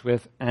dealt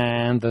with,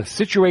 and the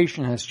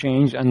situation has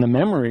changed, and the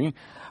memory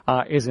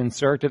is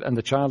inserted, and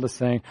the child is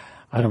saying,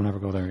 I don't ever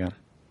go there again.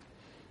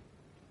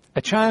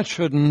 A child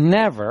should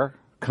never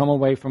come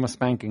away from a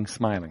spanking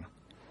smiling.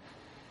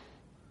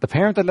 The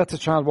parent that lets a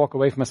child walk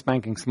away from a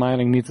spanking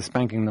smiling needs a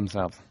spanking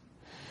themselves.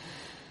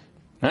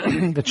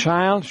 The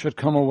child should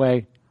come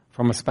away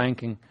from a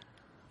spanking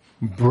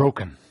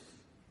broken.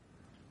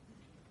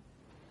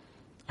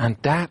 And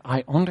that,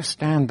 I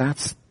understand,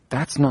 that's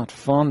not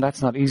fun,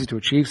 that's not easy to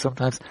achieve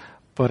sometimes,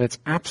 but it's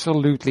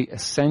absolutely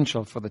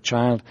essential for the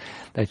child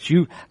that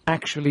you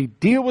actually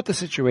deal with the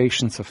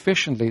situation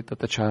sufficiently that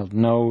the child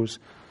knows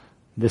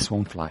this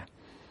won't fly.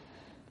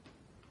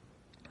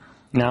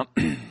 Now,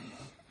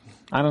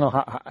 I don't know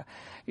how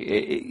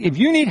if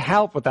you need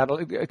help with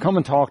that, come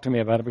and talk to me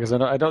about it, because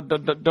I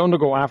don't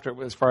go after it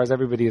as far as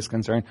everybody is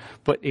concerned,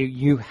 but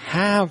you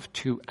have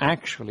to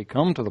actually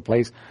come to the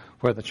place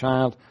where the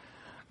child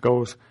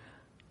goes,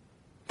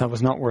 that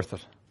was not worth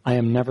it. I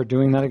am never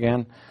doing that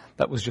again.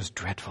 That was just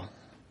dreadful.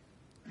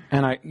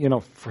 And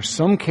for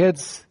some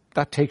kids,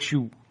 that takes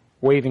you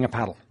waving a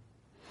paddle.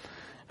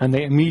 And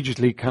they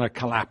immediately kind of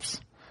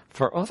collapse.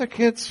 For other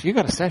kids, you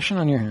got a session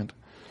on your hand.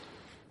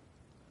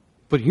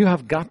 But you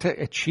have got to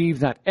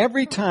achieve that.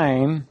 Every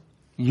time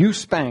you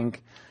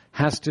spank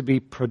has to be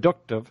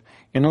productive.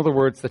 In other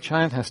words, the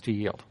child has to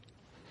yield.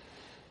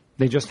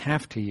 They just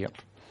have to yield.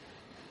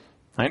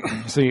 Right?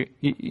 So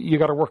you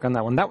got to work on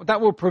that one.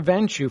 That will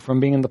prevent you from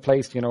being in the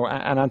place, and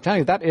I'm telling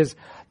you, that is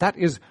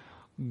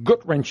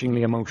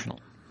gut-wrenchingly emotional.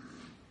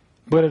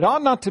 But it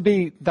ought not to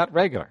be that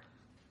regular.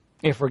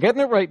 If we're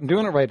getting it right and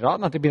doing it right, it ought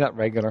not to be that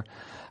regular.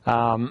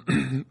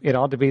 It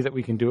ought to be that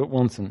we can do it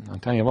once, and I'll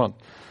tell you what,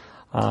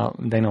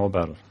 they know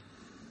about it.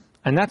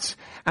 And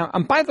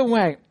and by the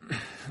way,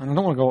 I don't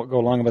want to go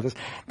long about this,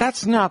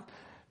 that's not,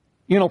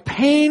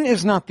 pain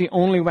is not the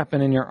only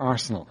weapon in your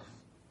arsenal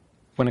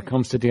when it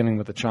comes to dealing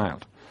with a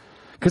child.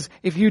 Because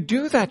if you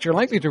do that, you're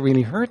likely to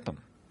really hurt them.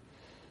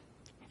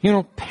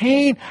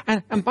 Pain,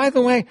 and by the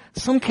way,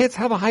 some kids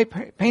have a high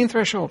pain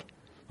threshold.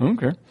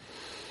 Okay.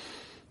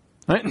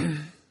 Right?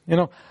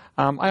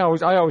 I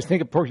always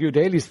think of poor Hugh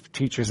Daly's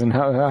teachers and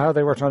how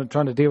they were trying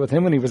to deal with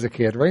him when he was a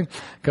kid, right?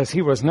 Because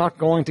he was not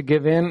going to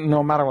give in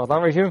no matter what.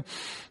 That right, Hugh?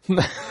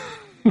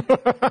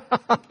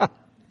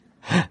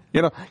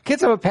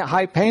 Kids have a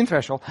high pain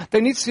threshold.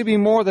 There needs to be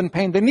more than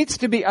pain. There needs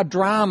to be a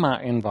drama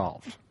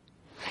involved.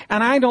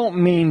 And I don't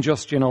mean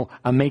just, a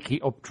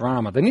makey-up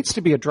drama. There needs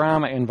to be a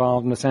drama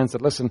involved in the sense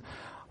that, listen,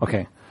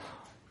 okay,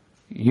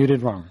 you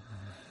did wrong.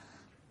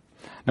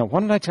 Now, what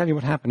did I tell you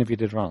would happen if you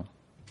did wrong?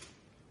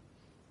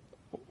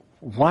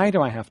 Why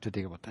do I have to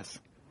deal with this?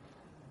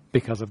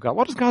 Because of God.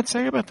 What does God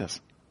say about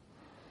this?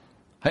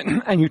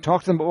 And you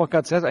talk to them about what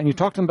God says, and you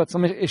talk to them about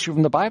some issue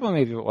from the Bible,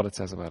 maybe about what it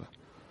says about it.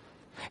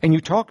 And you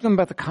talk to them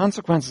about the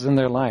consequences in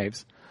their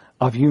lives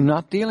of you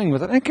not dealing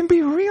with it. And it can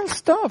be real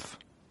stuff.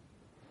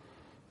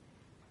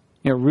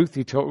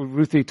 Ruthie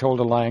told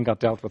a lie and got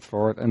dealt with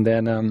for it. And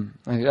then,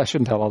 I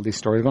shouldn't tell all these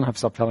stories. I'm going to have to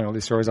stop telling all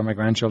these stories on my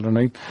grandchildren,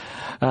 right?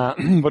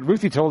 But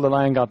Ruthie told a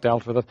lie and got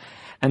dealt with it.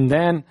 And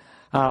then,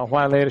 a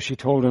while later, she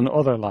told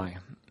another lie.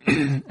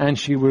 And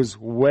she was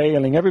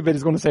wailing.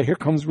 Everybody's going to say, here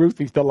comes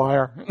Ruthie, the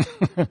liar.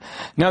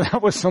 Now,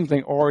 that was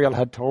something Oriel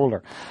had told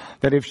her.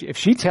 That if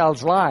she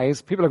tells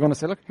lies, people are going to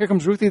say, look, here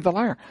comes Ruthie, the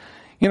liar.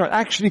 It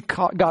actually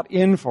got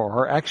in for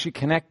her, actually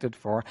connected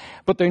for her.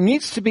 But there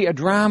needs to be a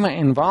drama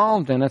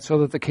involved in it so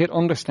that the kid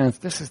understands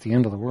this is the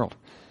end of the world.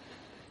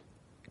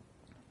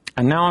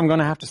 And now I'm going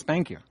to have to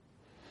spank you.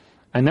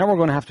 And now we're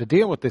going to have to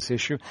deal with this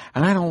issue.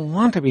 And I don't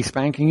want to be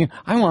spanking you.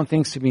 I want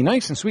things to be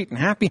nice and sweet and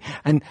happy.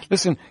 And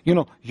listen,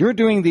 you're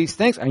doing these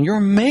things and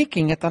you're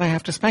making it that I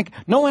have to spank you.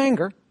 No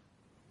anger.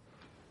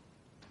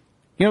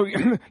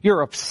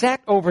 You're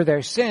upset over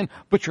their sin,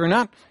 but you're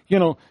not,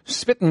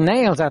 spitting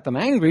nails at them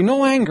angry.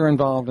 No anger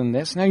involved in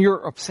this. Now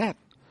you're upset.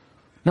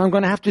 Now I'm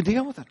going to have to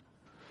deal with it.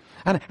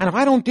 And if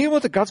I don't deal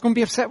with it, God's going to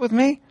be upset with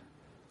me.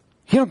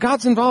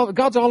 God's involved.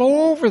 God's all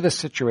over this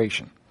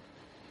situation.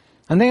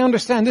 And they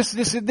understand this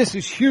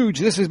is huge,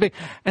 this is big.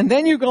 And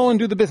then you go and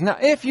do the business.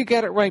 Now, if you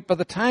get it right, by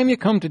the time you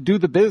come to do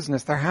the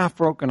business, they're half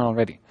broken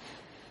already.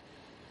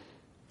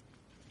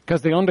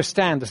 Because they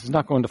understand this is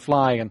not going to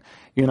fly, and,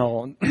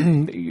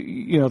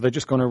 they're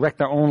just going to wreck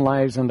their own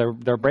lives, and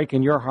they're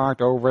breaking your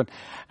heart over it.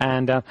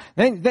 And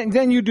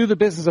then you do the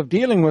business of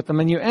dealing with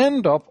them, and you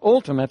end up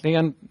ultimately,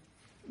 and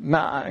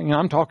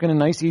I'm talking in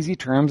nice, easy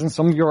terms, and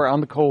some of you are on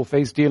the coal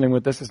face dealing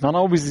with this. It's not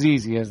always as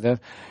easy as that.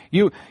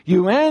 You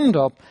end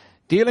up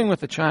dealing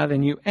with a child,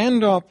 and you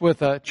end up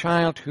with a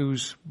child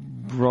who's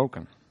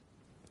broken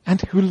and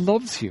who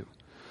loves you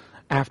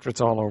after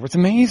it's all over. It's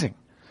amazing.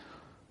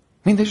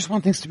 I mean, they just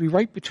want things to be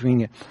right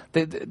between you.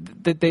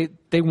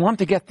 They want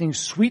to get things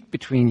sweet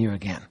between you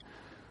again.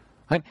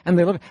 Right? And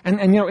they love it. And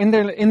in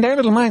their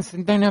little minds,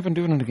 they're never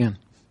doing it again.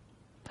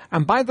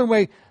 And by the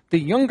way, the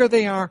younger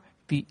they are,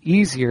 the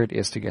easier it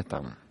is to get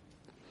them.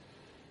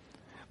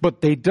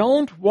 But they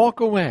don't walk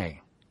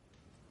away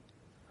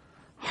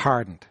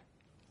hardened.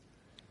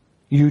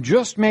 You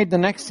just made the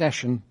next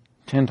session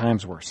 10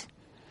 times worse.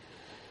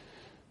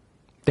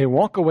 They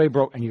walk away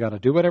broke, and you got to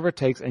do whatever it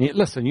takes. And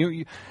listen,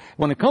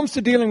 when it comes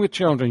to dealing with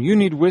children, you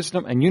need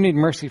wisdom and you need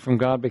mercy from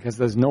God, because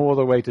there's no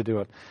other way to do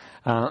it.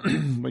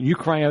 But you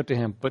cry out to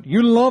Him. But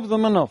you love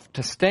them enough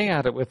to stay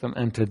at it with them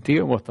and to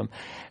deal with them.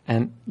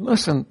 And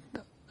listen,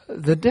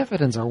 the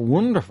dividends are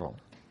wonderful.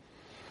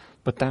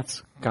 But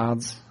that's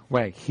God's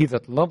way. He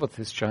that loveth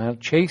his child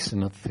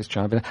chasteneth his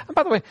child. And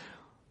by the way,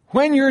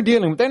 when you're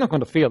dealing with, they're not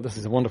going to feel this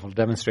is a wonderful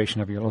demonstration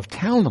of your love.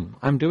 Tell them,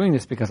 I'm doing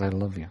this because I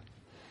love you.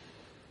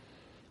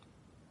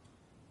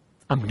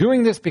 I'm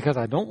doing this because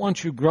I don't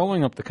want you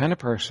growing up the kind of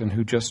person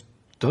who just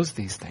does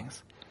these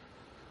things.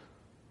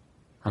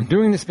 I'm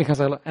doing this because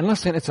and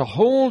listen, it's a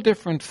whole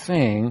different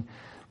thing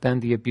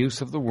than the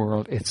abuse of the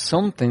world. It's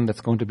something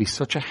that's going to be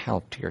such a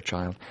help to your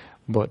child,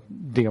 but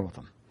deal with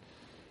them.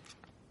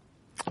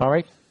 All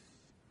right?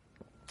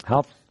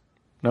 Help?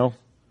 No?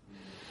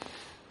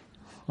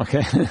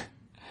 Okay.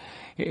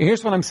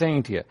 Here's what I'm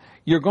saying to you.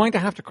 You're going to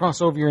have to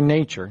cross over your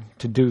nature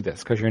to do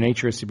this, because your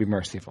nature is to be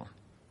merciful.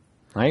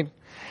 Right?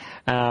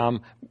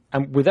 And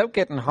without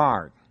getting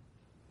hard.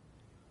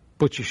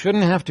 But you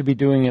shouldn't have to be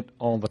doing it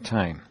all the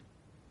time.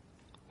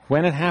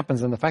 When it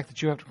happens, and the fact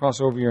that you have to cross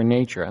over your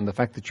nature, and the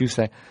fact that you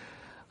say,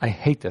 I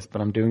hate this,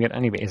 but I'm doing it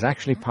anyway, is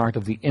actually part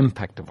of the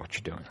impact of what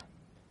you're doing.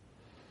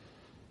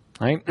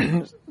 Right?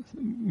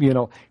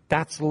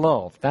 That's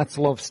love. That's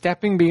love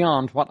stepping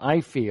beyond what I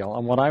feel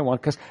and what I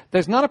want. Because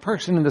there's not a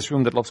person in this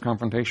room that loves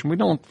confrontation.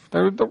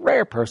 They're the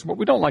rare person, but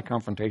we don't like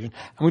confrontation.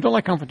 And we don't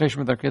like confrontation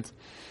with our kids.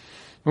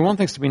 We want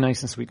things to be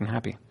nice and sweet and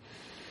happy.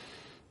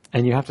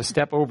 And you have to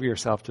step over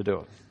yourself to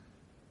do it.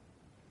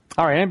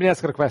 All right, anybody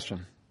else got a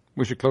question?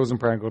 We should close in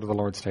prayer and go to the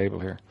Lord's table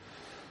here.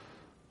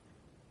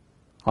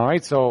 All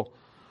right, so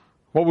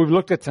what we've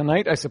looked at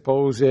tonight, I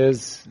suppose,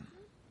 is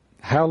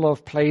how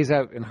love plays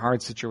out in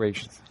hard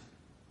situations.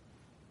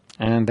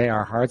 And they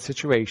are hard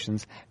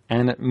situations,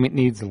 and it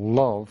needs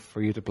love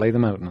for you to play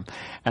them out in them.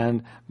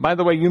 And by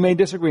the way, you may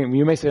disagree.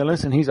 You may say,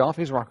 listen, he's off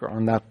his rocker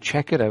on that.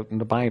 Check it out in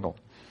the Bible.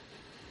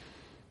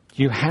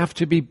 You have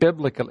to be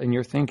biblical in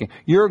your thinking.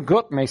 Your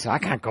gut may say, I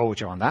can't go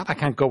with you on that. I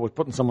can't go with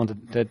putting someone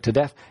to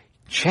death.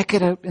 Check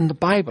it out in the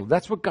Bible.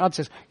 That's what God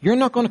says. You're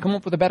not going to come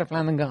up with a better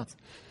plan than God's.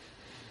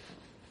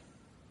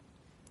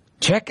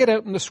 Check it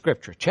out in the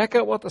Scripture. Check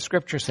out what the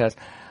Scripture says.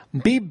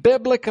 Be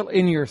biblical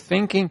in your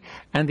thinking,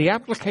 and the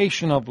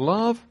application of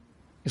love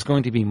is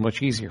going to be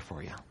much easier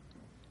for you.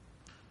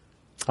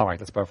 All right,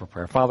 let's bow for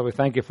prayer. Father, we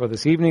thank you for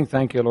this evening.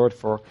 Thank you, Lord,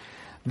 for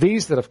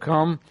these that have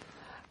come.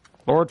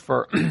 Lord,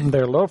 for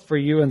their love for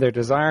you and their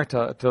desire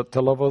to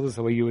love others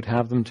the way you would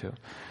have them to.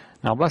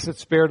 Now, blessed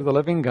Spirit of the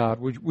living God,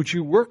 would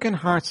you work in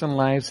hearts and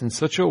lives in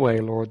such a way,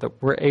 Lord,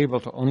 that we're able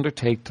to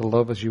undertake to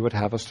love as you would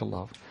have us to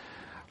love.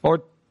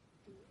 Lord,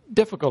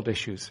 difficult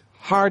issues,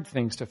 hard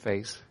things to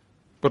face.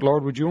 But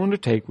Lord, would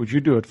you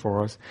do it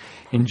for us?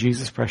 In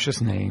Jesus'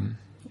 precious name,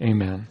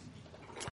 amen.